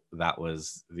 So that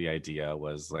was the idea,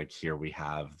 was like, here we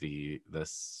have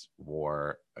this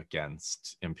war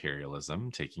against imperialism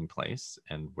taking place,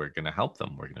 and we're going to help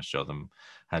them. We're going to show them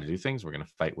how to do things. We're going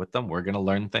to fight with them. We're going to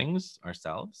learn things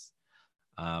ourselves.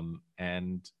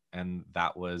 And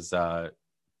that was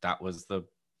the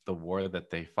war that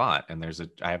they fought. And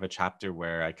I have a chapter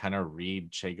where I kind of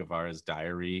read Che Guevara's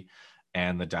diary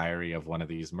and the diary of one of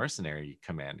these mercenary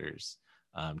commanders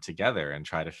together, and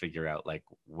try to figure out like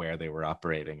where they were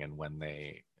operating and when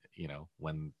they, you know,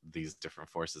 when these different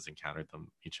forces encountered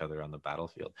each other on the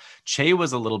battlefield. Che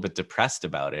was a little bit depressed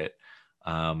about it,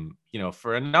 you know,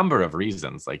 for a number of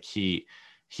reasons. Like he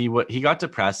got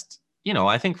depressed, you know,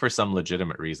 I think for some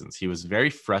legitimate reasons. He was very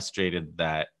frustrated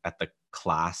that at the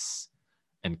class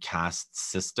and caste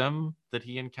system that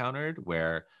he encountered,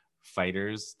 where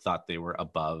fighters thought they were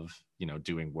above, you know,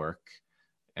 doing work,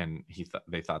 and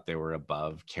they thought they were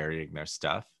above carrying their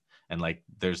stuff. And like,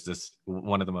 there's this,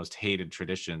 one of the most hated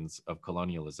traditions of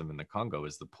colonialism in the Congo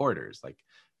is the porters, like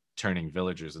turning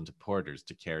villagers into porters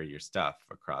to carry your stuff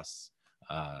across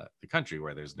the country,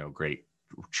 where there's no great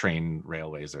train,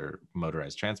 railways, or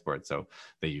motorized transport. So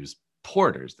they use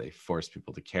porters. They force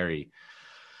people to carry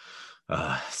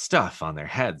stuff on their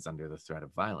heads under the threat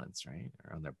of violence, right,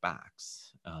 or on their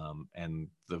backs. And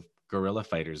the guerrilla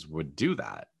fighters would do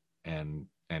that. And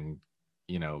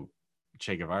you know,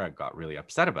 Che Guevara got really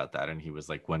upset about that. And he was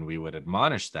like, when we would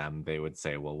admonish them, they would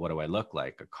say, well, what do I look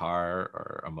like? A car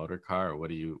or a motor car? Or what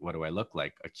do I look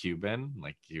like? A Cuban?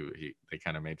 Like they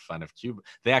kind of made fun of Cuba.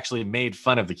 They actually made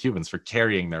fun of the Cubans for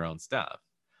carrying their own stuff.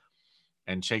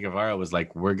 And Che Guevara was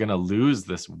like, we're going to lose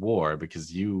this war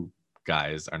because you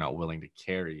guys are not willing to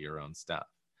carry your own stuff.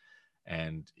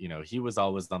 And, you know, he was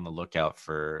always on the lookout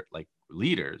for like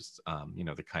leaders, you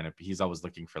know, he's always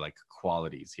looking for like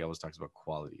qualities. He always talks about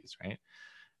qualities, right?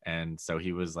 And so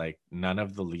he was like, none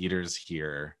of the leaders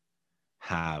here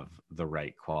have the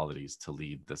right qualities to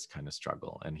lead this kind of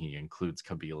struggle. And he includes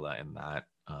Kabila in that,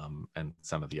 and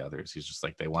some of the others. He's just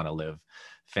like, they want to live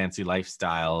fancy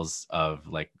lifestyles of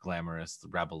like glamorous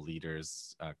rebel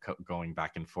leaders, going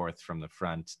back and forth from the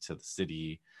front to the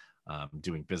city,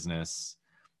 doing business.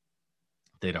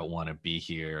 They don't want to be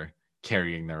here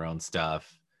carrying their own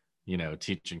stuff, you know,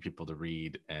 teaching people to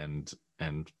read and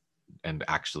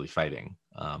actually fighting.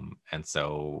 And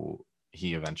so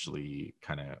he eventually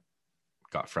kind of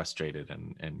got frustrated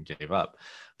and gave up.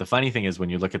 The funny thing is, when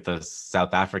you look at the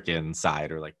South African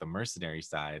side, or like the mercenary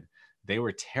side, they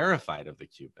were terrified of the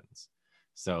Cubans.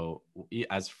 So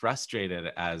as frustrated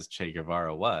as Che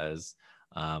Guevara was,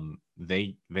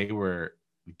 they were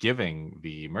giving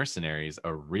the mercenaries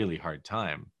a really hard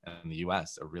time, and the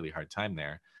US a really hard time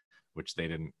there, which they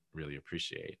didn't really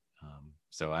appreciate.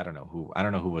 So I don't know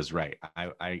who was right.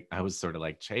 I was sort of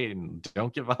like, Che,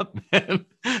 don't give up, man,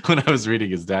 when I was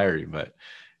reading his diary. But,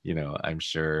 you know, I'm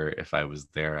sure if I was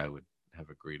there, I would have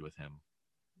agreed with him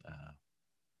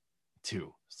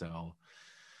too. So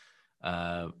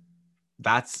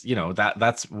that's, you know,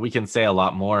 that's, we can say a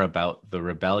lot more about the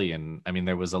rebellion. I mean,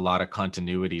 there was a lot of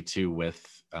continuity too with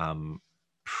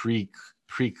pre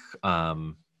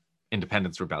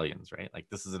independence rebellions, right? Like,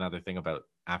 this is another thing about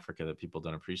Africa that people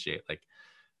don't appreciate. Like,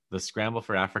 the scramble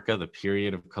for Africa, the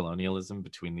period of colonialism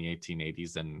between the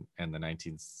 1880s and the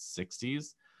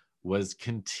 1960s, was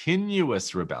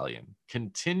continuous rebellion,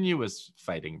 continuous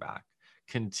fighting back,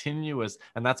 continuous.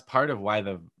 And that's part of why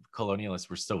the colonialists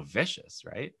were so vicious,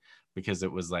 right? Because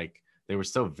it was like, they were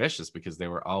so vicious because they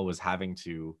were always having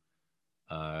to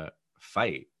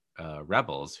fight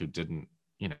rebels who didn't,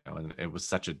 you know, and it was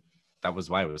such a, that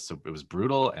was why it was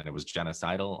brutal, and it was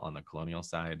genocidal on the colonial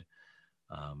side.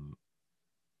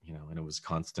 and it was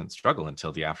constant struggle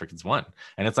until the Africans won.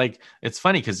 And it's like, it's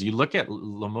funny because you look at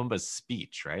Lumumba's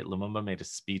speech, right? Lumumba made a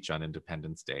speech on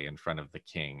Independence Day in front of the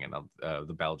king and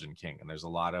the Belgian king. And there's a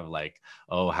lot of like,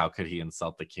 oh, how could he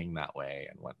insult the king that way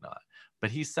and whatnot.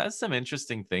 But he says some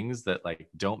interesting things that like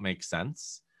don't make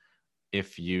sense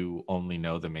if you only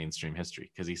know the mainstream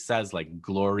history. Because he says like,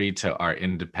 glory to our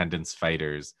independence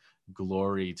fighters,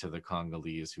 glory to the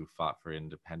Congolese who fought for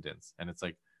independence. And it's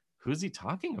like, who's he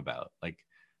talking about? Like,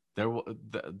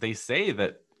 they say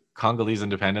that Congolese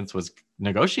independence was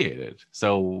negotiated.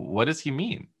 So what does he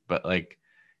mean? But like,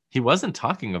 he wasn't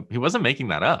making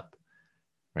that up,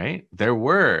 right? There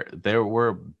were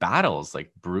battles,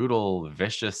 like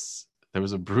there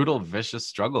was a brutal, vicious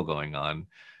struggle going on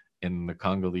in the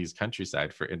Congolese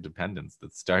countryside for independence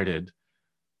that started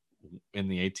in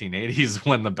the 1880s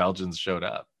when the Belgians showed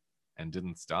up and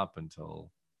didn't stop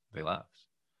until they left.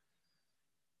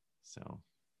 So.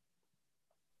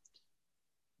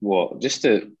 Well, just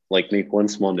to like make one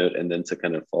small note and then to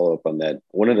kind of follow up on that,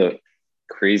 one of the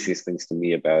craziest things to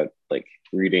me about like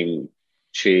reading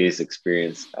Che's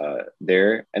experience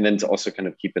there, and then to also kind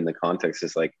of keep in the context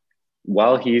is like,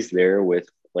 while he's there with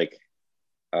like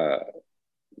a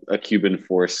Cuban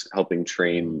force helping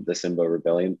train the Simba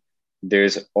rebellion,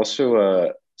 there's also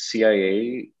a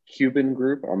CIA Cuban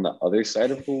group on the other side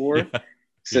of the war. Yeah.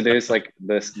 So there's like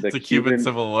the Cuban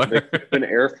Civil War, the Cuban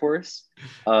Air Force,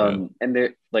 and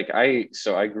they're like I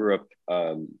grew up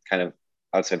kind of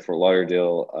outside Fort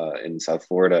Lauderdale in South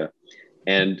Florida,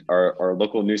 and our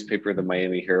local newspaper, the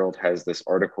Miami Herald, has this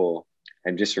article.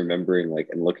 I'm just remembering like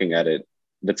and looking at it.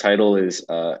 The title is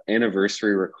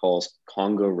 "Anniversary Recalls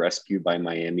Congo Rescue by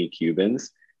Miami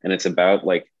Cubans," and it's about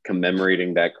like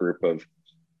commemorating that group of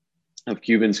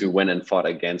Cubans who went and fought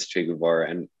against Che Guevara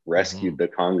and rescued the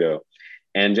Congo.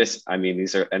 And just, I mean,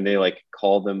 they like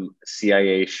call them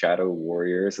CIA shadow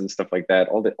warriors and stuff like that.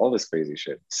 All this crazy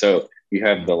shit. So you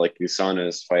have the like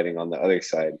Usanos fighting on the other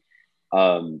side.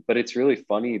 But it's really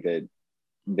funny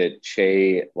that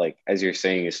Che, like, as you're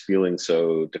saying, is feeling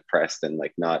so depressed and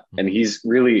like not, and he's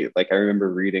really like, I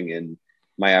remember reading in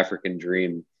My African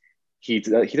Dream, he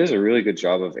does a really good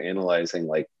job of analyzing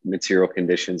like material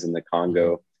conditions in the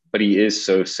Congo, but he is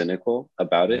so cynical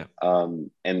about it.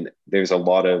 And there's a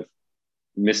lot of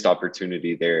missed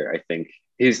opportunity there. I think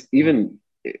is even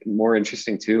more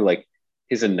interesting too. Like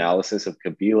his analysis of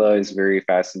Kabila is very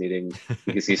fascinating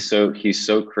because he's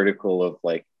so critical of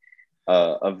like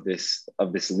of this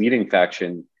leading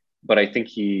faction, but I think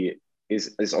he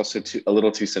is also a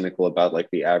little too cynical about like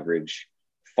the average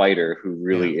fighter who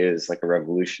really is like a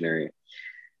revolutionary.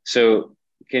 So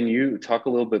can you talk a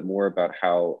little bit more about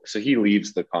so he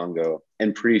leaves the Congo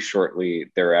and pretty shortly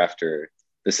thereafter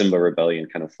the Simba rebellion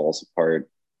kind of falls apart.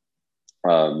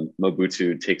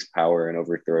 Mobutu takes power and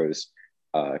overthrows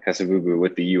Kasavubu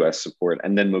with the US support,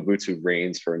 and then Mobutu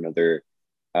reigns for another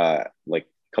like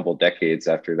couple decades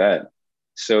after that.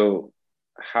 So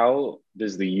how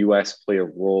does the US play a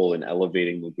role in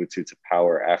elevating Mobutu to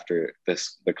power after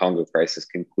the Congo crisis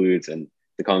concludes and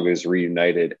the Congo is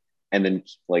reunited, and then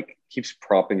like keeps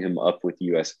propping him up with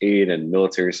US aid and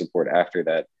military support after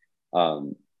that,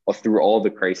 through all the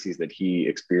crises that he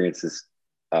experiences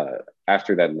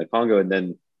after that in the Congo? And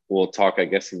then we'll talk, I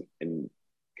guess, and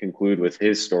conclude with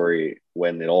his story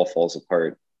when it all falls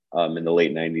apart in the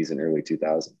late 90s and early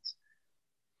 2000s.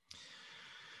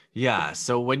 Yeah.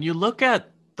 So when you look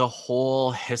at the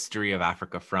whole history of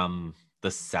Africa from the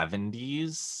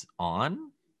 70s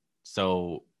on,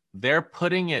 so they're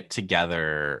putting it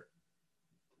together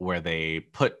where they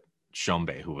put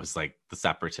Shombe, who was like the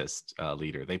separatist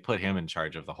leader, they put him in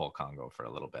charge of the whole Congo for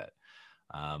a little bit.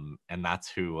 And that's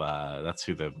who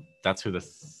the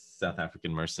South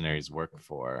African mercenaries work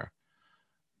for.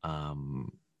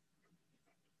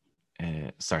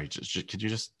 Sorry, could you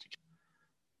just?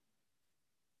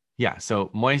 Yeah, so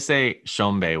Moise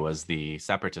Shombe was the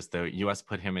separatist. The U.S.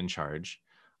 put him in charge,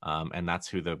 and that's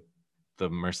who the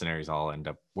mercenaries all end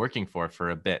up working for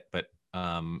a bit. But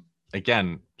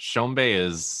again, Shombe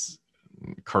is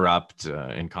corrupt,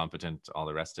 incompetent, all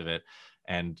the rest of it.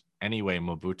 And anyway,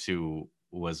 Mobutu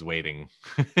was waiting,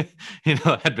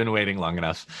 had been waiting long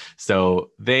enough.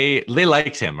 So they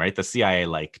liked him, right? The CIA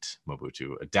liked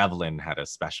Mobutu. Devlin had a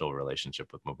special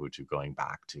relationship with Mobutu going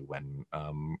back to when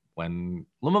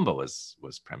Lumumba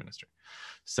was prime minister.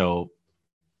 So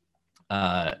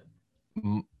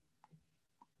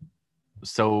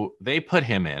so they put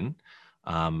him in.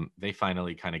 They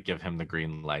finally kind of give him the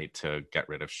green light to get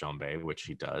rid of Shombe, which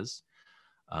he does.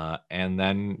 And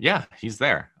then, he's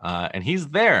there. And he's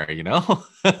there,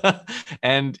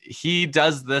 and he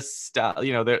does this stuff,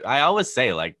 I always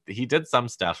say, like, he did some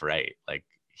stuff right. Like,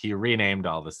 he renamed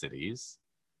all the cities,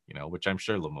 which I'm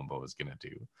sure Lumumba was going to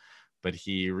do, but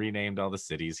he renamed all the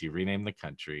cities. He renamed the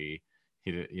country.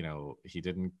 He did, he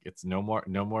didn't. It's no more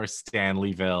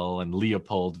Stanleyville and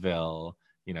Leopoldville.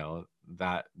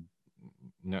 That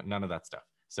none of that stuff.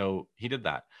 So he did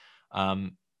that.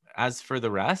 As for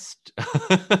the rest,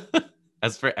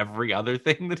 as for every other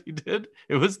thing that he did,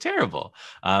 it was terrible.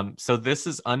 So this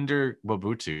is under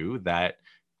Mobutu that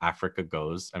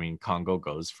Congo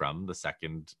goes from the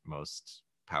second most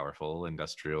powerful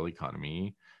industrial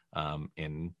economy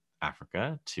in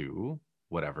Africa to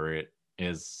whatever it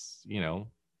is,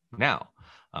 now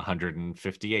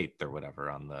 158th or whatever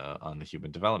on the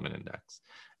Human Development Index.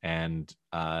 And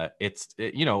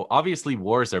obviously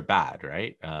wars are bad,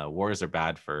 right? Wars are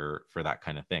bad for that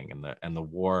kind of thing. And the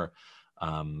war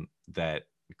the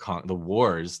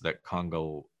wars that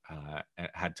Congo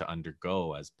had to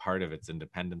undergo as part of its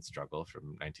independence struggle from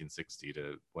 1960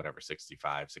 to whatever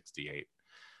 65, 68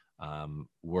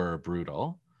 were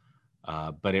brutal.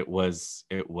 But it was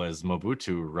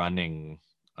Mobutu running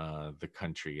the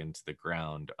country into the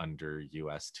ground under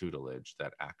U.S. tutelage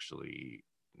that actually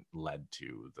led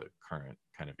to the current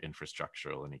kind of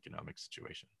infrastructural and economic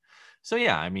situation. So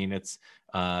yeah, I mean, it's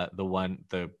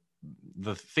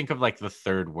think of like the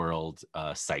third world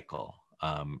cycle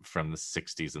from the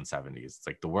 60s and 70s. It's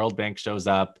like the World Bank shows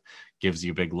up, gives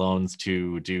you big loans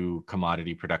to do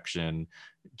commodity production,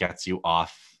 gets you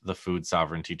off the food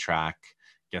sovereignty track,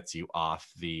 gets you off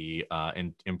the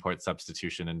import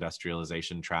substitution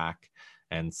industrialization track,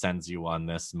 and sends you on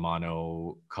this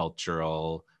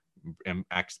monocultural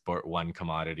export one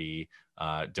commodity.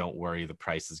 Don't worry, the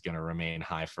price is going to remain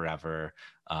high forever.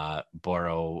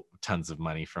 Borrow tons of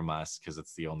money from us because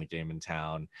it's the only game in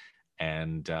town,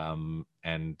 and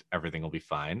everything will be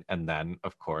fine. And then,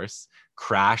 of course,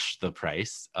 crash the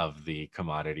price of the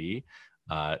commodity,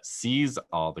 seize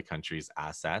all the country's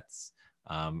assets,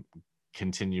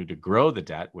 continue to grow the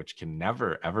debt, which can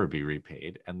never ever be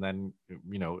repaid. And then,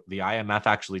 the IMF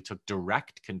actually took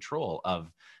direct control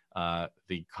of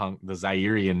the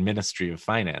Zairian Ministry of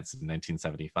Finance in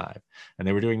 1975, and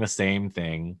they were doing the same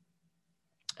thing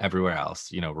everywhere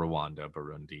else, Rwanda,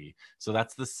 Burundi. So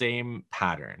that's the same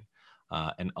pattern,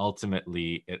 and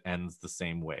ultimately it ends the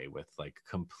same way with like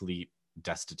complete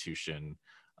destitution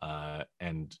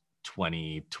and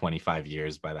 25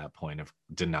 years by that point of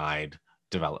denied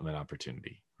development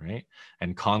opportunity, right?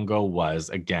 And Congo was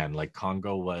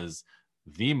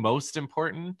the most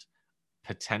important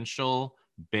potential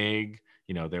big,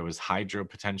 there was hydro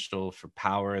potential for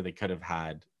power. They could have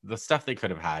had the stuff they could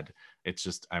have had. It's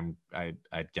just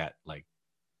I'd get like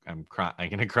I'm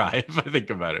gonna cry if I think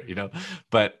about it,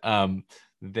 but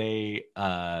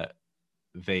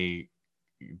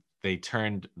they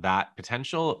turned that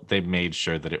potential, they made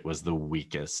sure that it was the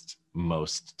weakest,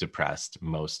 most depressed,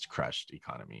 most crushed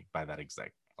economy by that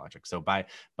exact logic. So by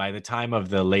the time of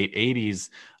the late 80s,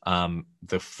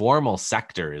 the formal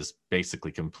sector is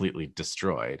basically completely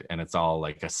destroyed, and it's all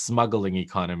like a smuggling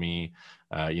economy.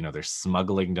 They're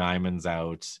smuggling diamonds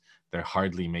out. They're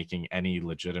hardly making any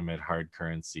legitimate hard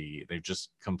currency. They've just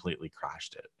completely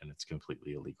crashed it, and it's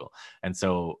completely illegal. And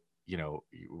so,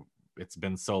 it's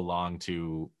been so long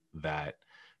that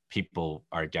people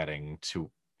are trying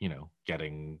to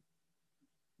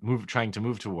move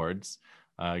towards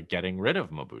getting rid of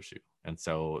Mobutu. And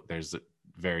so there's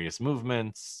various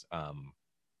movements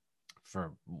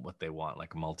for what they want,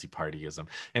 like multi-partyism.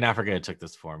 In Africa, it took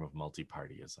this form of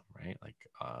multi-partyism, right? Like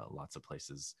lots of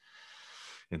places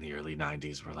in the early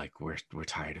 90s were like, we're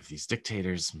tired of these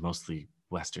dictators, mostly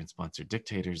Western-sponsored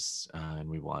dictators, and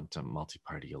we want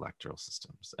multi-party electoral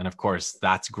systems. And of course,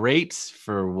 that's great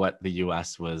for what the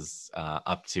U.S. was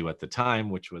up to at the time,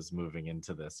 which was moving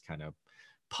into this kind of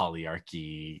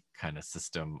polyarchy kind of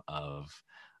system of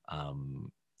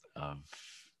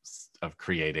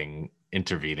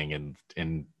intervening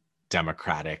in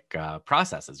democratic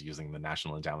processes using the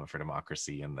National Endowment for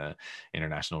Democracy and the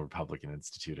International Republican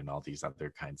Institute and all these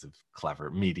other kinds of clever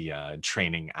media and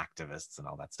training activists and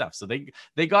all that stuff. So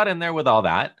they got in there with all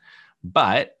that,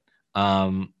 but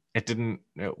they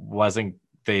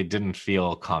didn't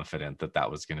feel confident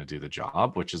that was going to do the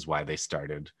job, which is why they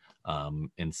started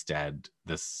instead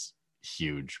this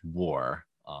huge war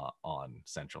on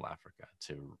Central Africa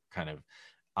to kind of,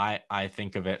 I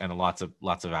think of it, and lots of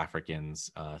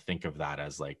Africans think of that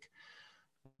as like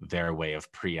their way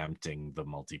of preempting the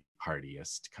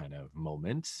multi-partyist kind of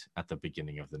moment at the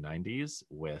beginning of the 90s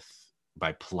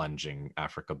by plunging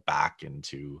Africa back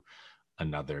into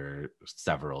another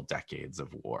several decades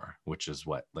of war, which is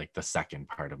what like the second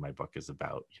part of my book is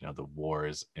about. The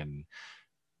wars in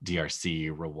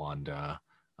DRC, Rwanda,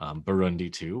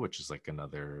 Burundi too, which is like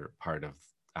another part of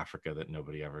Africa that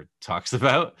nobody ever talks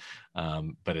about,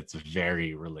 but it's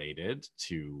very related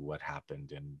to what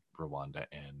happened in Rwanda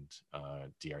and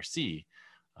DRC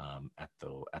at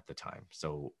the time.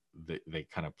 So they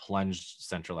kind of plunged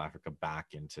Central Africa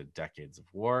back into decades of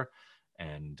war,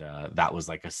 and that was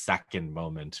like a second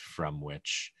moment from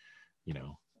which, you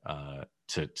know,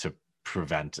 to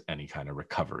prevent any kind of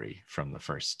recovery from the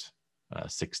first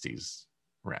 60s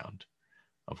round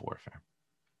of warfare.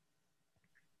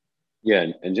 Yeah,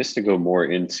 and just to go more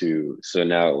into, so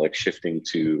now like shifting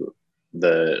to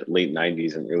the late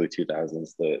 90s and early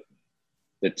 2000s,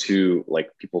 the two,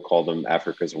 like people call them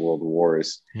Africa's world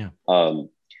wars. Yeah.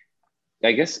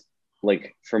 I guess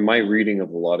like from my reading of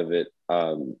a lot of it,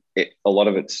 a lot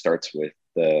of it starts with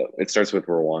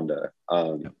Rwanda.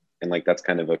 And like that's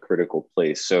kind of a critical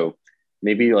place. So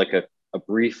maybe like a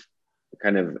brief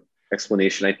kind of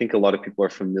explanation. I think a lot of people are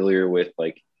familiar with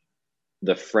like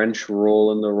the French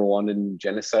role in the Rwandan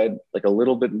genocide. Like a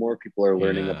little bit more people are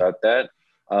learning about that.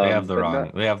 They have the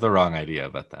wrong idea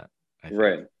about that. I think.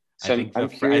 Right. So I'm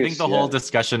curious, I think the whole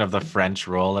discussion of the French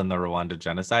role in the Rwanda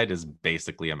genocide is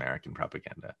basically American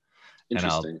propaganda.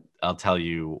 Interesting. And I'll tell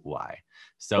you why.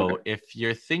 So if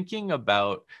you're thinking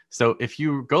about, so if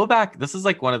you go back, this is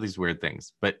like one of these weird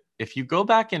things, but if you go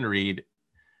back and read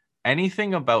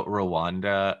anything about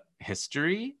Rwanda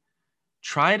history,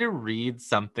 try to read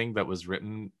something that was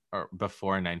written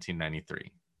before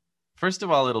 1993. First of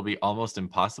all, it'll be almost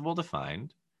impossible to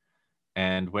find.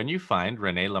 And when you find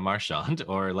René Lamarchand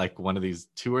or like one of these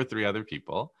 2 or 3 other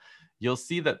people, you'll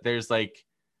see that there's like,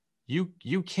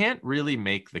 you can't really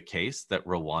make the case that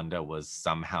Rwanda was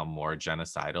somehow more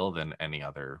genocidal than any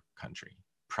other country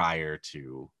prior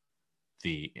to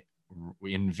the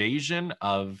invasion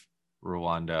of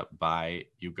Rwanda by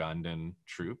Ugandan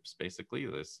troops, basically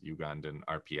this Ugandan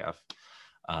RPF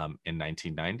in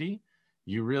 1990.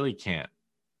 You really can't.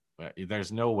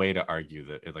 There's no way to argue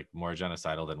that it, like more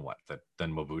genocidal than what?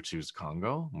 Than Mobutu's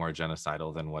Congo, more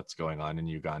genocidal than what's going on in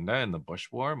Uganda in the Bush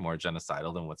War, more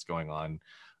genocidal than what's going on,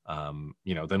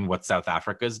 than what South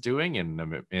Africa is doing in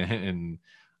Namibia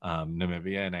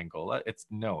and Angola.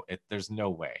 There's no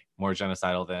way more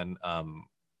genocidal than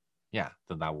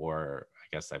than that war. I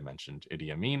guess I mentioned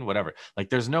Idi Amin, whatever. Like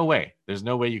there's no way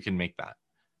you can make that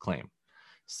claim.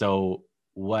 So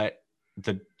what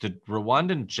the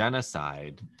Rwandan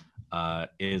genocide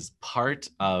is part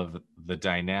of the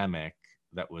dynamic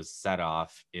that was set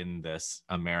off in this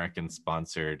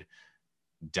American-sponsored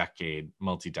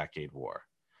multi-decade war.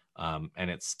 And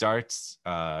it starts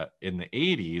in the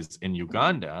 80s in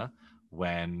Uganda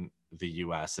when the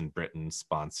US and Britain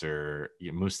sponsor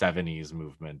Museveni's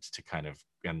movement to kind of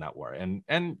end that war.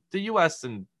 And the US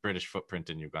and British footprint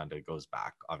in Uganda goes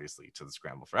back, obviously, to the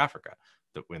scramble for Africa,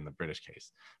 in the British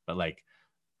case. But like,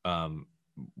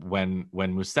 when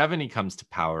Museveni comes to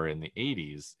power in the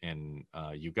 80s in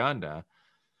Uganda,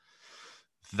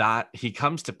 that he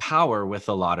comes to power with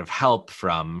a lot of help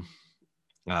from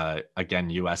again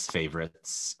US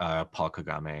favorites Paul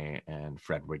Kagame and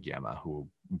Fred Wigema, who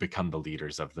become the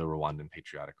leaders of the Rwandan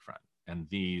Patriotic Front. And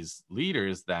these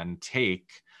leaders then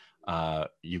take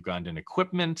Ugandan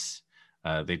equipment.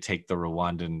 They take the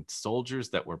Rwandan soldiers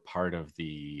that were part of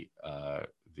the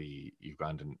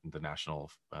National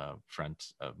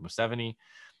Front of Museveni,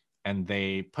 and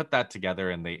they put that together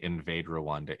and they invade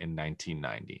Rwanda in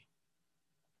 1990.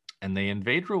 And they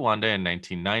invade Rwanda in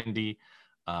 1990,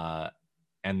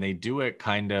 and they do it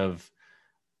kind of,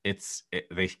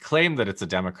 they claim that it's a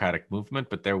democratic movement,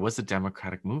 but there was a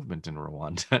democratic movement in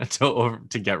Rwanda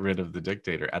to get rid of the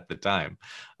dictator at the time,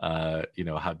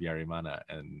 Habyarimana,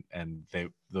 and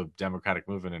the democratic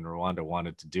movement in Rwanda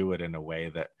wanted to do it in a way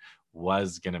that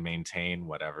was going to maintain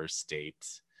whatever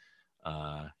state,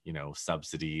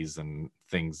 subsidies and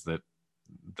things that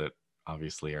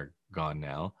obviously are gone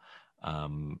now,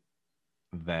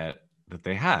 that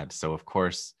they had. So of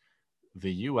course,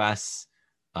 the U.S.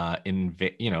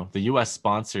 The U.S.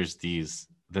 sponsors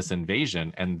this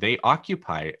invasion, and they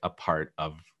occupy a part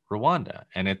of Rwanda,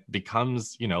 and it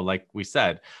becomes, like we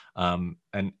said,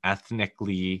 an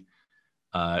ethnically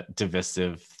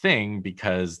divisive thing,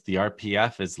 because the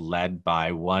RPF is led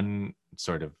by one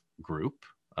sort of group,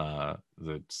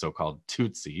 the so-called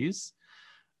Tutsis,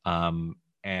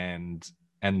 and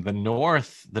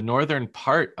the northern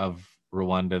part of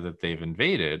Rwanda that they've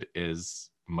invaded is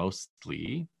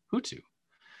mostly Hutu.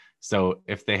 So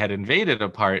if they had invaded a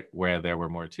part where there were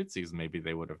more Tutsis, maybe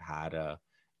they would have had a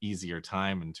easier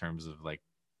time in terms of like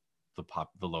the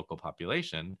local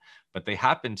population. But they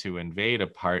happened to invade a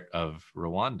part of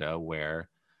Rwanda where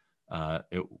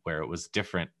it was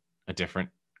a different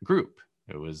group.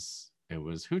 It was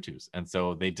Hutus. And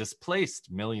so they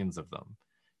displaced millions of them,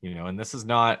 you know, and this is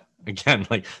not, again,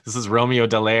 like this is Romeo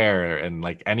Dallaire, and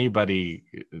like anybody,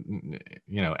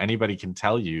 you know, anybody can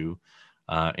tell you,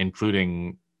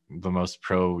 including the most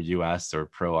pro-US or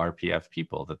pro-RPF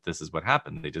people, that this is what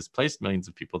happened. They displaced millions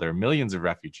of people. There are millions of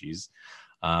refugees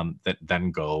that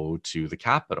then go to the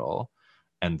capital,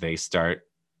 and they start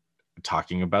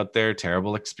talking about their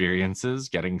terrible experiences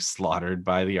getting slaughtered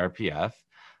by the RPF,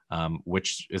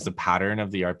 which is a pattern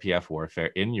of the RPF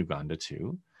warfare in Uganda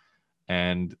too.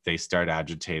 And they start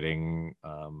agitating,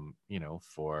 you know,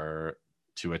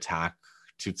 to attack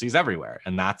Tutsis everywhere.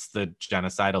 And that's the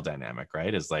genocidal dynamic,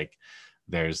 right? Is like,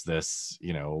 there's this,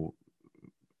 you know,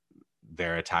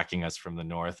 they're attacking us from the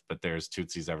north, but there's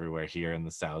Tutsis everywhere here in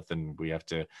the south, and we have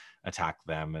to attack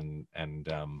them. And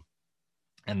the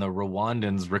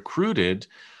Rwandans recruited,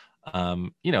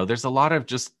 you know, there's a lot of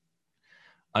just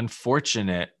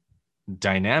unfortunate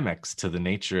dynamics to the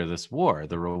nature of this war.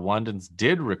 The Rwandans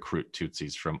did recruit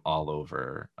Tutsis from all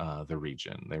over the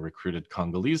region. They recruited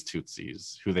Congolese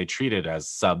Tutsis, who they treated as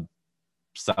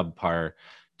subpar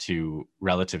to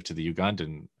relative to the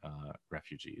Ugandan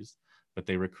refugees. But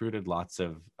they recruited lots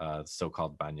of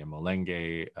so-called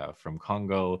Banyamulenge from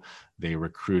Congo. They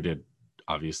recruited,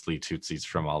 obviously, Tutsis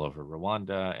from all over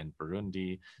Rwanda and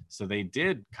Burundi. So they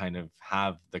did kind of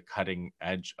have the cutting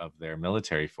edge of their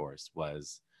military force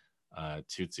was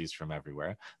Tutsis from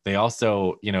everywhere. They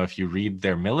also, you know, if you read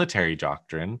their military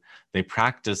doctrine, they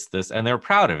practice this, and they're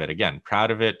proud of it. Again, proud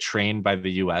of it, trained by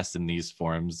the US in these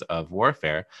forms of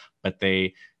warfare, but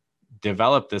they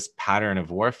developed this pattern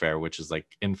of warfare, which is like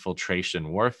infiltration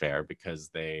warfare, because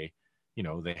they, you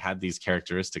know, they had these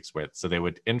characteristics with, so they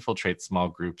would infiltrate small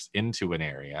groups into an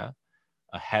area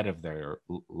ahead of their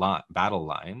battle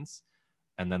lines,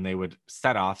 and then they would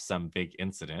set off some big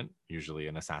incident, usually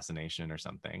an assassination or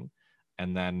something.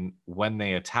 And then when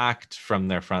they attacked from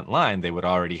their front line, they would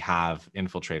already have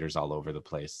infiltrators all over the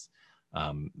place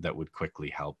that would quickly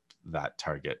help that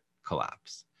target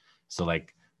collapse. So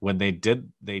like when they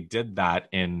did that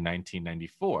in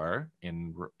 1994,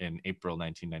 in April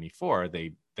 1994,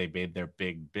 they made their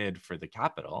big bid for the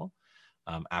capital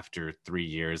after 3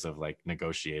 years of like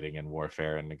negotiating and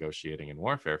warfare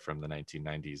from the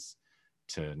 1990s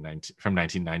from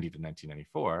 1990 to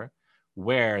 1994,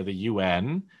 where the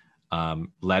UN,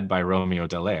 led by Romeo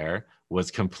Dallaire, was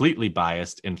completely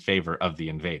biased in favor of the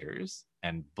invaders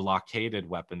and blockaded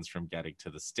weapons from getting to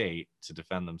the state to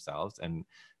defend themselves, and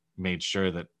made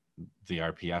sure that the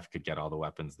RPF could get all the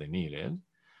weapons they needed.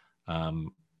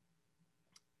 And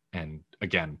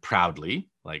again, proudly,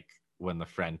 like when the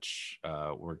French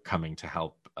were coming to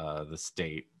help the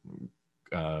state,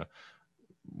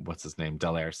 what's his name?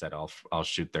 Dallaire said, I'll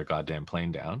shoot their goddamn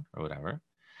plane down, or whatever.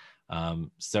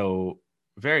 So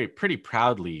pretty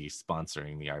proudly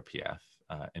sponsoring the RPF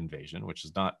invasion, which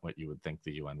is not what you would think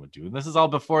the UN would do. And this is all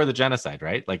before the genocide,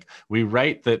 right? Like we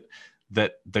write the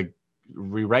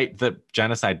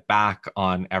genocide back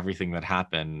on everything that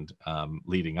happened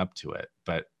leading up to it.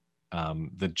 But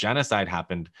the genocide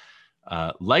happened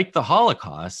like the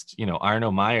Holocaust. You know,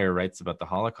 Arno Meyer writes about the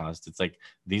Holocaust. It's like,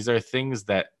 these are things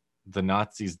that the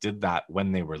Nazis did that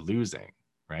when they were losing,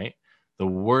 right? The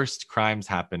worst crimes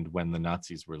happened when the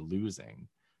Nazis were losing.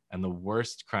 And the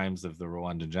worst crimes of the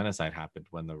Rwandan genocide happened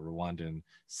when the Rwandan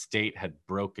state had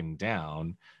broken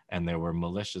down and there were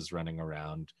militias running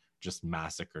around just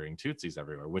massacring Tutsis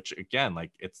everywhere, which again,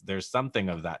 like there's something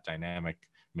of that dynamic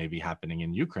maybe happening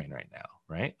in Ukraine right now,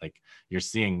 right? Like you're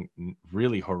seeing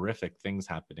really horrific things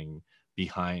happening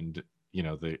behind, you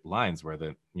know, the lines where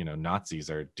the, you know, Nazis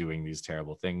are doing these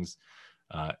terrible things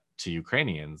to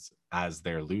Ukrainians as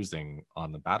they're losing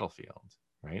on the battlefield,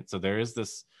 right? So there is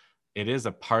this, it is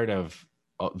a part of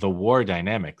the war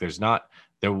dynamic. There's not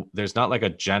like a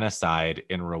genocide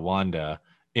in Rwanda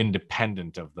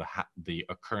independent of the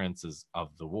occurrences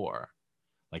of the war.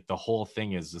 Like the whole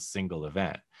thing is a single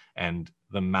event. And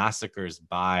the massacres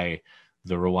by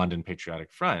the Rwandan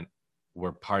Patriotic Front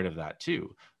were part of that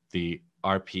too. The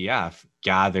RPF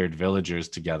gathered villagers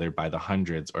together by the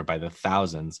hundreds or by the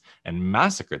thousands and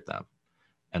massacred them.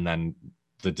 And then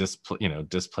the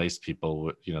displaced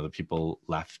people, you know, the people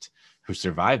left who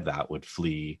survived that would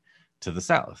flee to the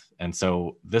south. And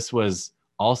so this was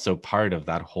also part of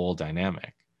that whole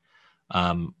dynamic.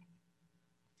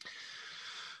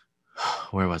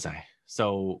 Where was I?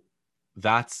 So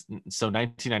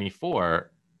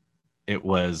 1994, it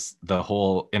was the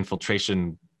whole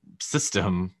infiltration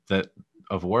system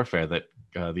of warfare that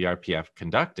the RPF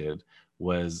conducted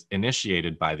was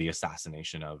initiated by the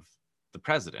assassination of the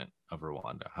president, of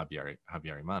Rwanda,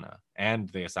 Habyarimana, and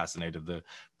they assassinated the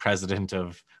president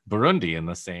of Burundi in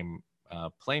the same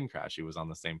plane crash. He was on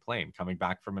the same plane coming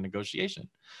back from a negotiation,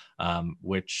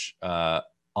 which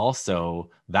also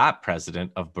that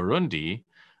president of Burundi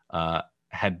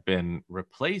had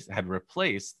replaced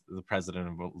the president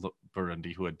of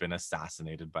Burundi, who had been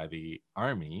assassinated by the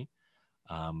army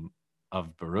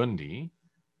of Burundi.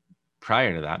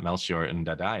 Prior to that, Melchior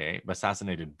Ndadaye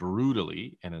assassinated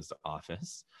brutally in his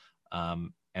office.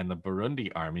 And the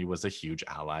Burundi army was a huge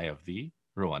ally of the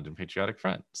Rwandan Patriotic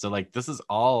Front. So like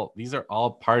these are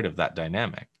all part of that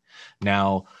dynamic.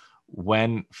 Now,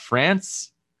 when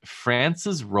France's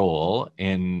role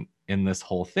in this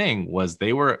whole thing was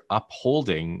they were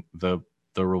upholding the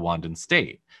Rwandan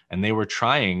state, and they were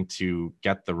trying to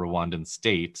get the Rwandan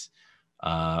state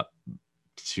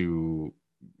to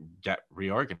get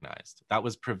reorganized. That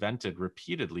was prevented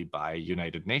repeatedly by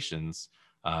United Nations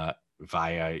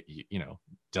via,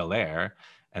 Dallaire,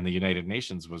 and the United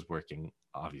Nations was working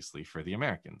obviously for the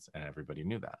Americans, and everybody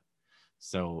knew that.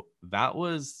 So that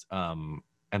was, and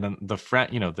then the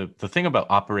thing about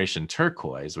Operation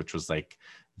Turquoise, which was like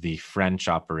the French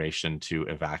operation to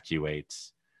evacuate,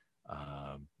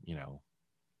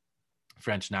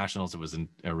 French nationals. It was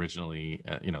originally,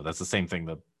 that's the same thing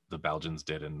that the Belgians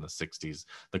did in the 60s.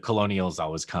 The colonials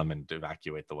always come and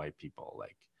evacuate the white people.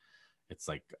 Like it's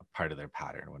like a part of their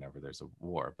pattern whenever there's a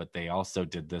war. But they also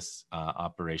did this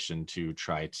operation to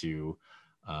try to,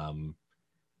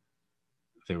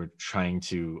 they were trying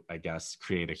to, I guess,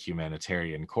 create a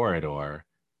humanitarian corridor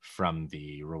from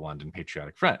the Rwandan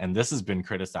Patriotic Front. And this has been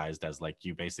criticized as like,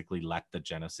 you basically let the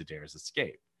genocidaires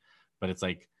escape. But it's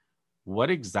like,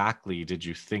 what exactly did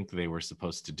you think they were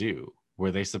supposed to do?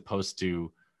 Were they supposed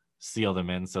to seal them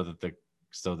in so that the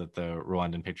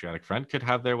Rwandan Patriotic Front could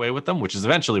have their way with them, which is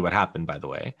eventually what happened, by the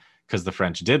way, because the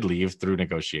French did leave through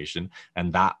negotiation,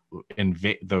 and that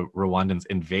the Rwandans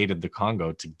invaded the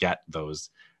Congo to get those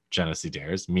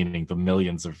genocidaires, meaning the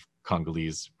millions of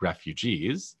Congolese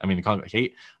refugees. I mean,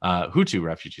 Hutu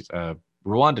refugees,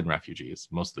 Rwandan refugees,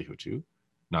 mostly Hutu,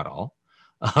 not all,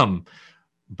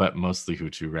 but mostly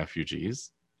Hutu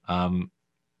refugees.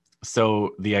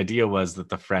 So the idea was that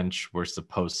the French were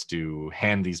supposed to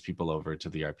hand these people over to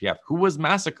the RPF, who was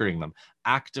massacring them,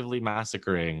 actively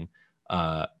massacring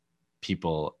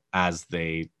people as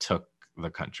they took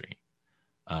the country.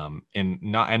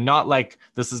 Not like,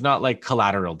 this is not like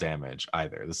collateral damage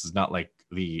either. This is not like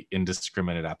the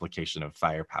indiscriminate application of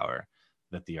firepower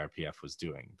that the RPF was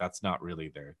doing. That's not really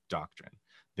their doctrine.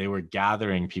 They were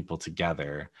gathering people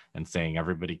together and saying,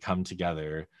 everybody come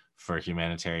together for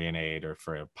humanitarian aid or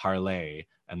for a parley,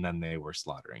 and then they were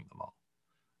slaughtering them all.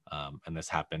 And this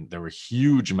happened. There were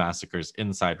huge massacres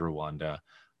inside Rwanda,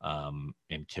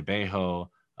 in Kibeho,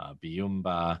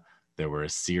 Byumba. There were a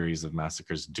series of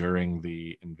massacres during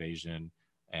the invasion.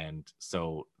 And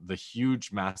so the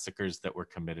huge massacres that were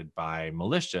committed by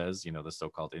militias, the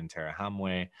so-called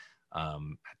Interahamwe,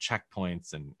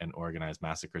 checkpoints and organized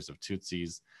massacres of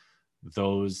Tutsis,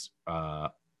 those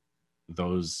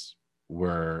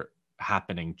were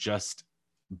happening just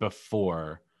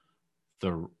before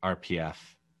the RPF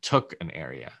took an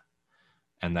area.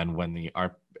 And then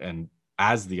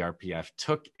as the RPF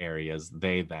took areas,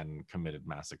 they then committed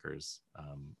massacres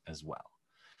as well.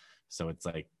 So it's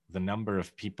like the number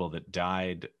of people that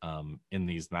died in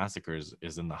these massacres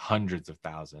is in the hundreds of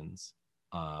thousands.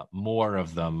 More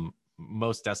of them,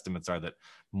 most estimates are that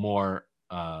more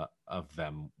of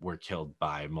them were killed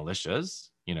by militias,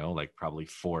 like probably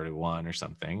 4-1 or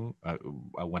something.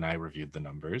 When I reviewed the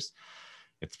numbers,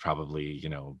 it's probably,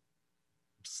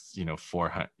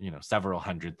 several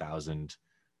 100,000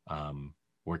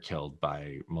 were killed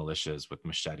by militias with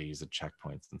machetes at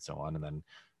checkpoints and so on. And then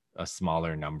a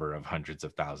smaller number of hundreds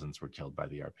of thousands were killed by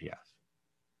the RPF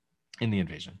in the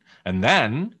invasion. And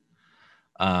then,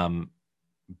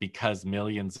 because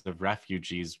millions of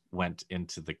refugees went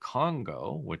into the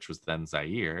Congo, which was then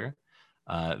Zaire,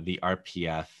 the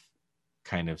RPF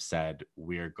kind of said,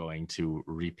 we're going to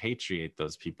repatriate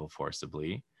those people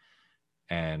forcibly.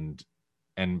 And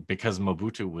because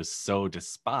Mobutu was so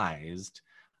despised,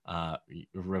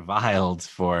 reviled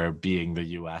for being the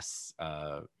US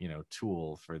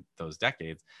tool for those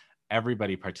decades,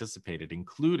 everybody participated,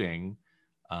 including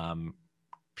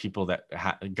people that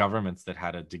governments that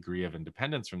had a degree of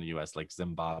independence from the US, like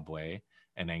Zimbabwe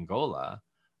and Angola.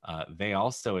 They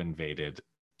also invaded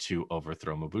to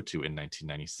overthrow Mobutu in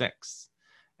 1996.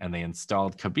 And they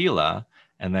installed Kabila.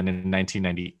 And then in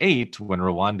 1998, when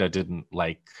Rwanda didn't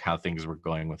like how things were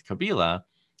going with Kabila,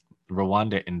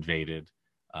 Rwanda invaded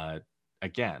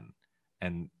again.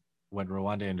 And when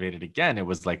Rwanda invaded again, it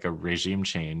was like a regime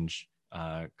change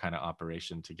kind of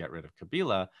operation to get rid of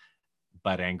Kabila,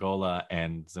 but Angola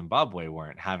and Zimbabwe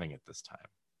weren't having it this time.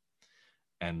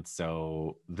 And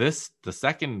so the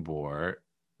second war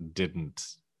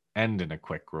didn't end in a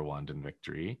quick Rwandan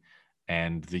victory,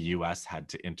 and the US had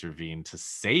to intervene to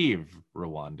save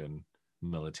Rwandan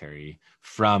military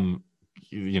from,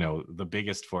 the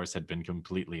biggest force had been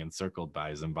completely encircled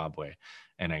by Zimbabwe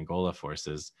and Angola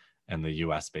forces, and the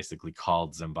US basically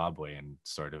called Zimbabwe and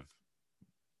sort of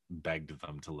begged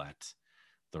them to let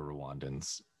the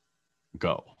Rwandans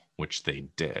go, which they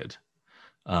did.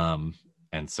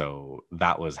 And so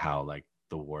that was how like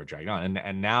the war dragged on.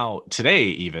 And now today,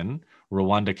 even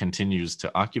Rwanda continues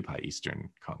to occupy Eastern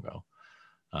Congo,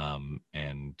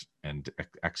 and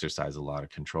exercise a lot of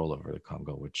control over the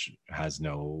Congo, which has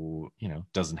no,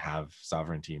 doesn't have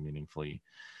sovereignty meaningfully,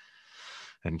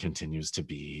 and continues to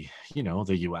be,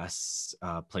 the US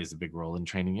plays a big role in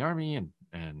training the army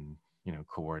and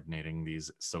coordinating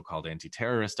these so-called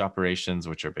anti-terrorist operations,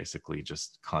 which are basically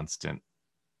just constant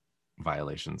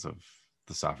violations of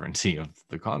the sovereignty of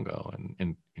the Congo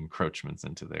and encroachments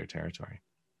into their territory.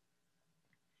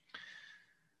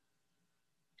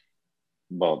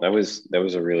 Well, that was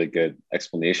a really good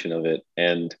explanation of it.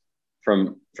 And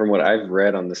from what I've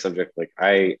read on the subject, like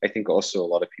I think also a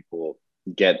lot of people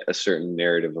get a certain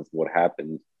narrative of what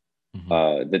happened,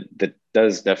 that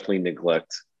does definitely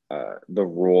neglect the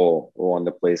role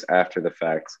Rwanda plays after the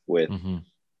fact with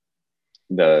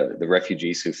the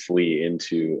refugees who flee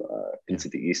into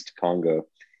the East Congo.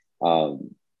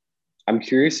 I'm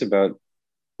curious about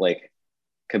like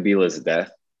Kabila's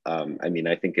death. I mean,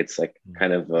 I think it's like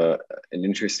kind of an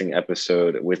interesting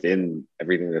episode within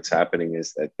everything that's happening,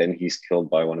 is that then he's killed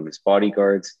by one of his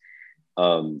bodyguards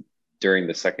during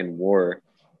the Second War.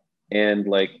 And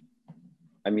like,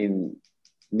 I mean,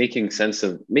 making sense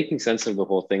of the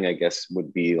whole thing, I guess,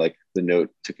 would be like the note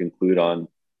to conclude on,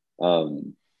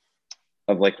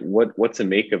 of like what to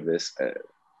make of this.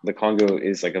 The Congo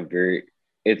is like a very,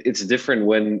 it's different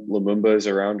when Lumumba is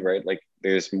around, right? Like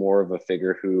there's more of a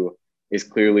figure who is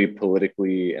clearly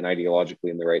politically and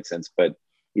ideologically in the right sense. But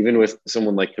even with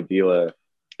someone like Kabila,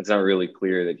 it's not really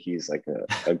clear that he's like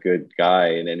a good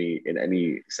guy in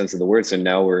any sense of the word. So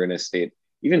now we're in a state,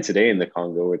 even today in the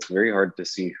Congo, it's very hard to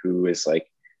see who is like,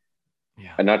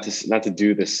 and not to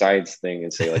do the sides thing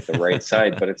and say like the right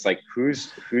side, but it's like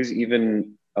who's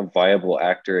even a viable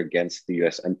actor against the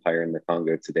US empire in the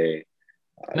Congo today.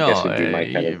 I guess would be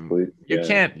my kind of clue. You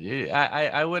can't.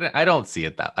 I wouldn't. I don't see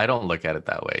it that. I don't look at it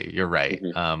that way. You're right.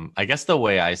 I guess the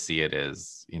way I see it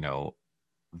is,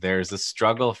 there's a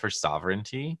struggle for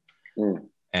sovereignty,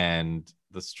 and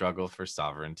the struggle for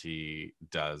sovereignty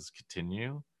does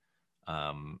continue.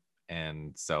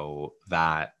 And so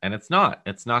that, and it's not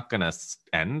going to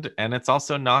end, and it's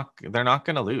also not. They're not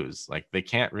going to lose. Like they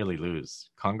can't really lose.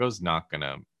 Congo's not going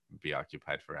to be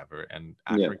occupied forever, and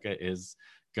Africa is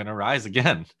gonna rise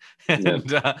again, and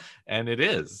it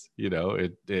is,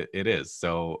 it is.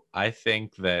 So I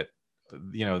think that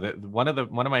that one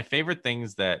of my favorite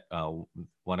things that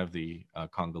one of the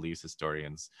Congolese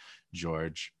historians,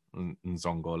 George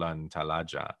Nzongola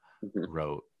Ntalaja,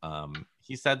 wrote.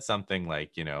 He said something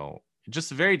like,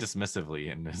 just very dismissively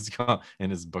in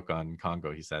his book on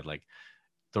Congo. He said like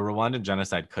the Rwandan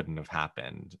genocide couldn't have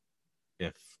happened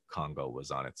if Congo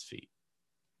was on its feet.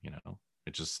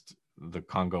 It just, the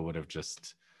Congo would have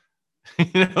just,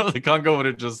 the Congo would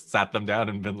have just sat them down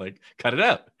and been like, cut it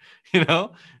out,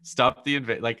 stop the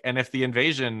invasion. Like, and if the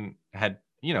invasion had,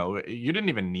 you didn't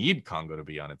even need Congo to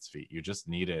be on its feet. You just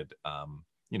needed,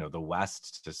 the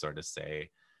West to sort of say,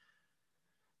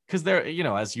 because there,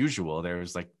 as usual, there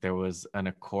was an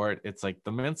accord. It's like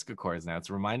the Minsk Accords now. It's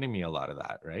reminding me a lot of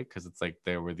that, right? Because it's like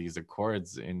there were these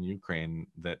accords in Ukraine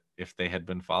that if they had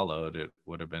been followed, it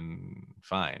would have been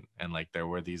fine. And like there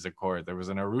were these accords. There was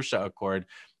an Arusha Accord,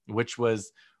 which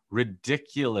was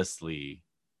ridiculously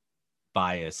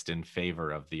biased in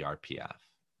favor of the RPF.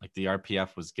 Like the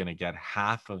RPF was going to get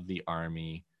half of the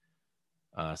army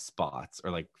spots, or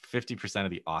like 50%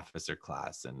 of the officer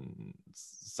class, and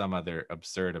some other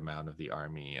absurd amount of the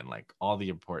army, and like all the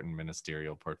important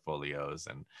ministerial portfolios,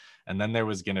 and then there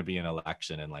was going to be an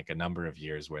election in like a number of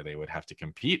years where they would have to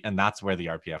compete, and that's where the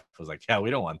RPF was like, yeah,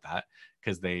 we don't want that,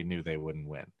 because they knew they wouldn't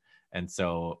win. And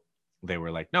so they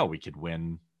were like, no, we could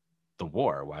win the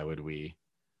war. Why would we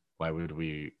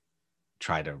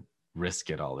try to risk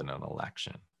it all in an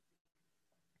election?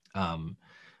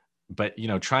 But,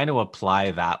 trying to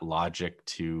apply that logic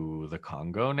to the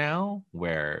Congo now,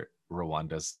 where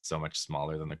Rwanda's so much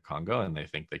smaller than the Congo, and they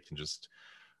think they can just,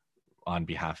 on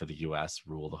behalf of the US,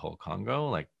 rule the whole Congo.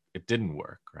 Like, it didn't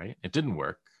work, right? It didn't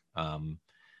work.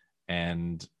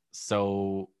 And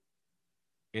so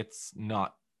it's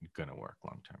not going to work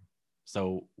long term.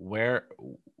 So where,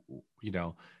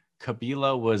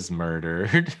 Kabila was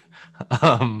murdered.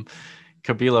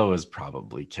 Kabila was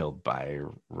probably killed by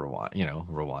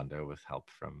Rwanda with help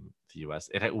from the U.S.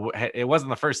 It wasn't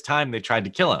the first time they tried to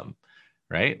kill him,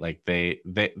 right? Like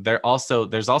there's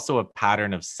also a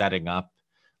pattern of setting up,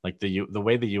 like the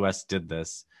way the U.S. did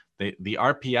this. The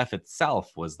RPF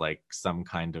itself was like some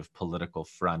kind of political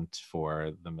front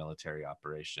for the military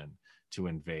operation to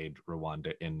invade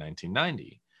Rwanda in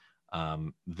 1990.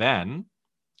 Then,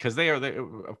 because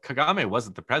Kagame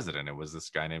wasn't the president, it was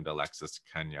this guy named Alexis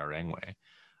Kanyarengwe.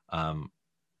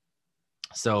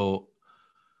 So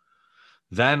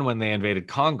then when they invaded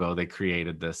Congo, they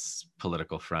created this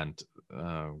political front.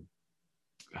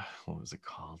 What was it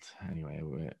called? Anyway,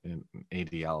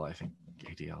 ADL, I think.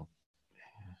 ADL.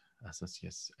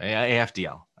 Yes,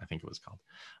 AFDL, I think it was called.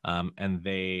 And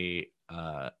they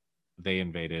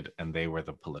invaded, and they were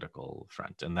the political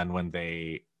front. And then when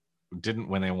they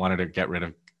wanted to get rid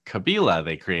of Kabila,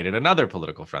 they created another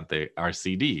political front, the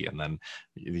RCD, and then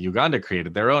Uganda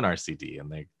created their own RCD,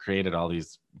 and they created all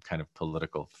these kind of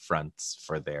political fronts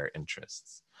for their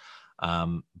interests.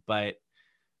 But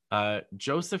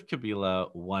Joseph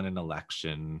Kabila won an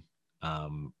election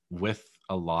with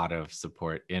a lot of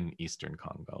support in Eastern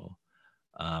Congo,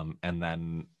 and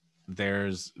then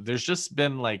there's just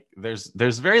been like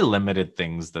there's very limited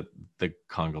things that the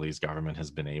Congolese government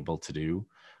has been able to do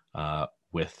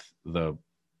with the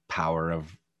power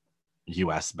of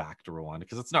US backed Rwanda,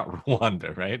 because it's not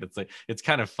Rwanda, right? It's like, it's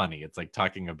kind of funny. It's like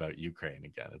talking about Ukraine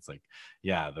again. It's like,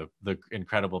 yeah, the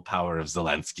incredible power of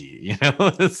Zelensky,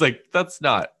 it's like, that's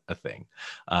not a thing.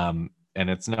 And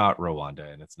it's not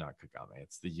Rwanda, and it's not Kagame,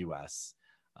 it's the US.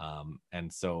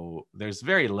 And so there's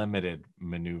very limited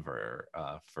maneuver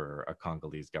for a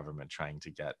Congolese government trying to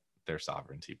get their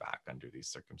sovereignty back under these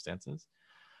circumstances.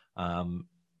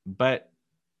 But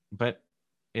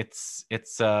it's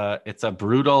a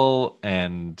brutal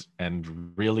and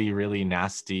really, really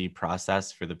nasty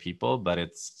process for the people, but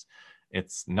it's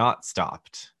not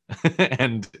stopped.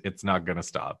 And it's not going to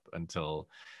stop until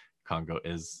Congo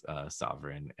is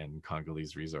sovereign and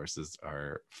Congolese resources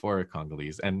are for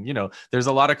Congolese. And there's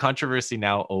a lot of controversy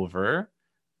now over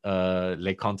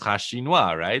les contrats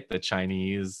chinois, right? The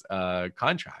Chinese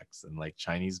contracts and like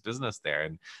Chinese business there.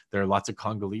 And there are lots of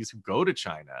Congolese who go to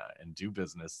China and do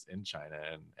business in China.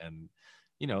 And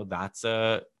that's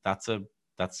going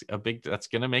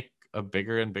to make a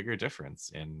bigger and bigger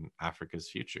difference in Africa's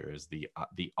future, is the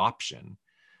option,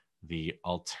 the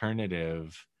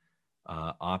alternative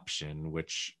option,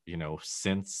 which,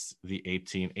 since the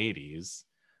 1880s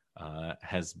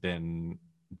has been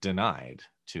denied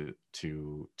to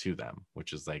them,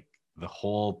 which is like the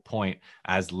whole point,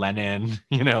 as Lenin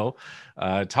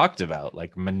talked about,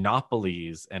 like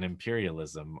monopolies and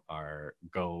imperialism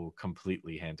go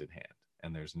completely hand in hand,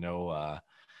 and there's no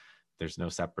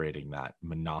separating that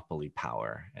monopoly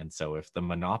power. And so if the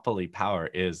monopoly power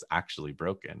is actually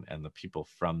broken and the people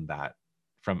from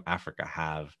Africa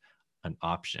have an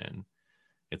option,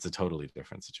 it's a totally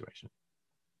different situation.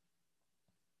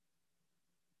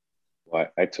 Well,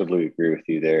 I totally agree with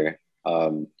you there.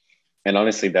 And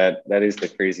honestly, that is the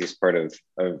craziest part of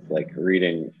like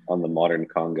reading on the modern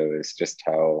Congo, is just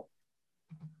how,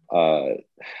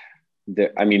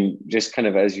 just kind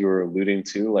of as you were alluding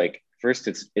to, like first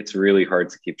it's really hard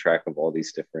to keep track of all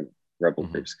these different rebel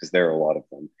groups, because there are a lot of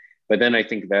them. But then I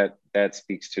think that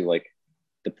speaks to like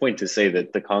the point to say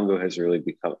that the Congo has really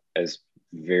become as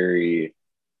very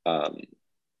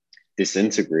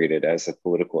disintegrated as a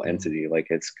political entity.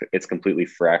 Like it's completely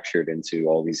fractured into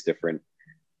all these different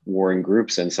warring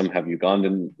groups, and some have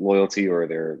Ugandan loyalty, or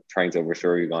they're trying to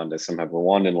overthrow Uganda. Some have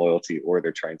Rwandan loyalty, or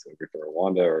they're trying to overthrow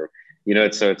Rwanda, or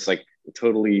it's like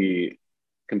totally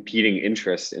competing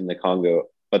interests in the Congo.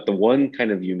 But the one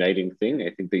kind of uniting thing I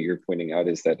think that you're pointing out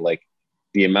is that like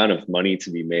the amount of money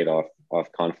to be made off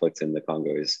conflicts in the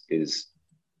Congo is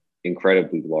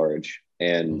incredibly large.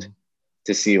 And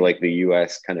to see like the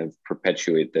US kind of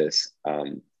perpetuate this,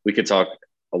 we could talk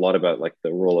a lot about like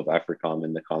the role of AFRICOM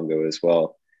in the Congo as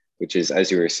well, which is,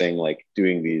 as you were saying, like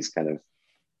doing these kind of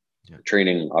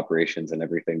training operations and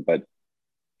everything. But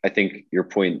I think your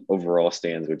point overall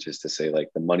stands, which is to say like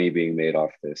the money being made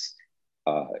off this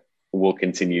will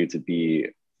continue to be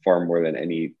far more than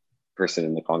any person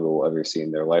in the Congo will ever see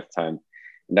in their lifetime.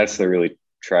 And that's the really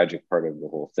tragic part of the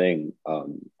whole thing.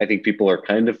 I think people are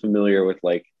kind of familiar with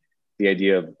like the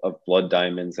idea of blood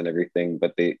diamonds and everything,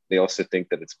 but they also think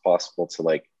that it's possible to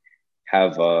like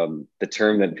have the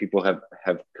term that people have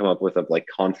come up with of like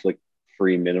conflict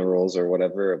free minerals or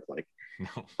whatever, of like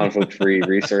No. conflict free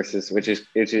resources, which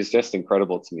is just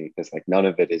incredible to me, because like none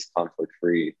of it is conflict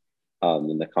free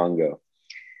in the Congo.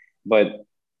 But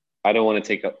I don't want to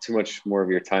take up too much more of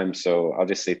your time, so I'll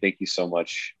just say thank you so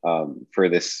much for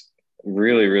this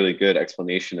really, really good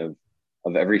explanation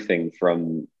of everything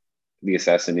from the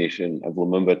assassination of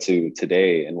Lumumba to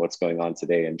today and what's going on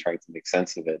today, and trying to make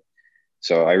sense of it.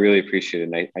 So I really appreciate it.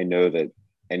 And I know that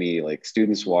any like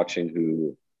students watching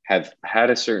who have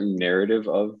had a certain narrative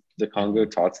of the Congo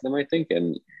taught to them, I think,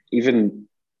 and even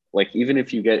even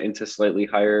if you get into slightly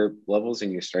higher levels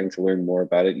and you're starting to learn more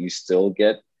about it, you still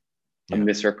get a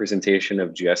misrepresentation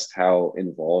of just how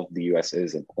involved the US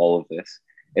is in all of this.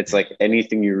 It's like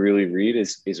anything you really read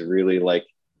is really like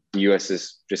the US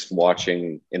is just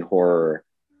watching in horror.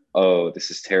 Oh,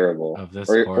 this is terrible. Of this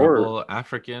horrible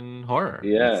African horror.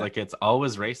 Yeah. It's like it's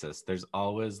always racist. There's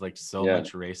always like so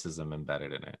much racism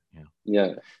embedded in it. Yeah.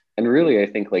 Yeah. And really, I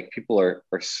think like people are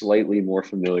slightly more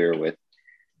familiar with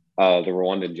the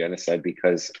Rwandan genocide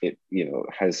because it,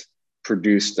 has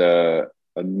produced a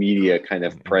media kind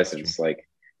of presence. Like,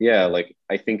 yeah, like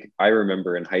I think I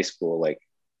remember in high school, like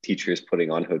teachers putting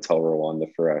on Hotel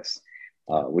Rwanda for us,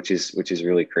 which is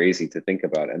really crazy to think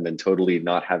about, and then totally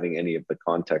not having any of the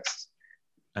context.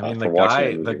 I mean,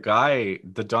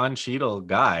 the Don Cheadle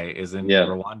guy is in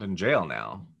Rwandan jail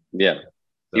now. Yeah.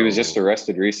 So, he was just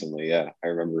arrested recently. Yeah. I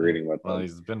remember reading about that. Well,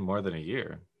 he's been more than a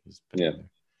year. Yeah.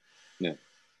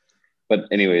 But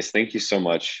anyways, thank you so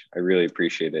much. I really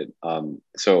appreciate it.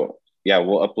 So yeah,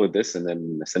 we'll upload this and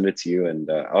then send it to you, and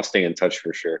I'll stay in touch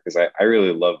for sure, because I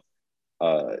really love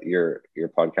your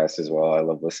podcast as well. I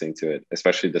love listening to it,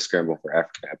 especially the Scramble for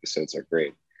Africa episodes are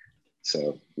great.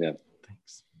 So yeah.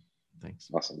 Thanks.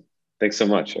 Awesome. Thanks so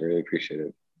much. I really appreciate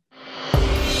it.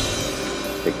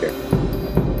 Take care.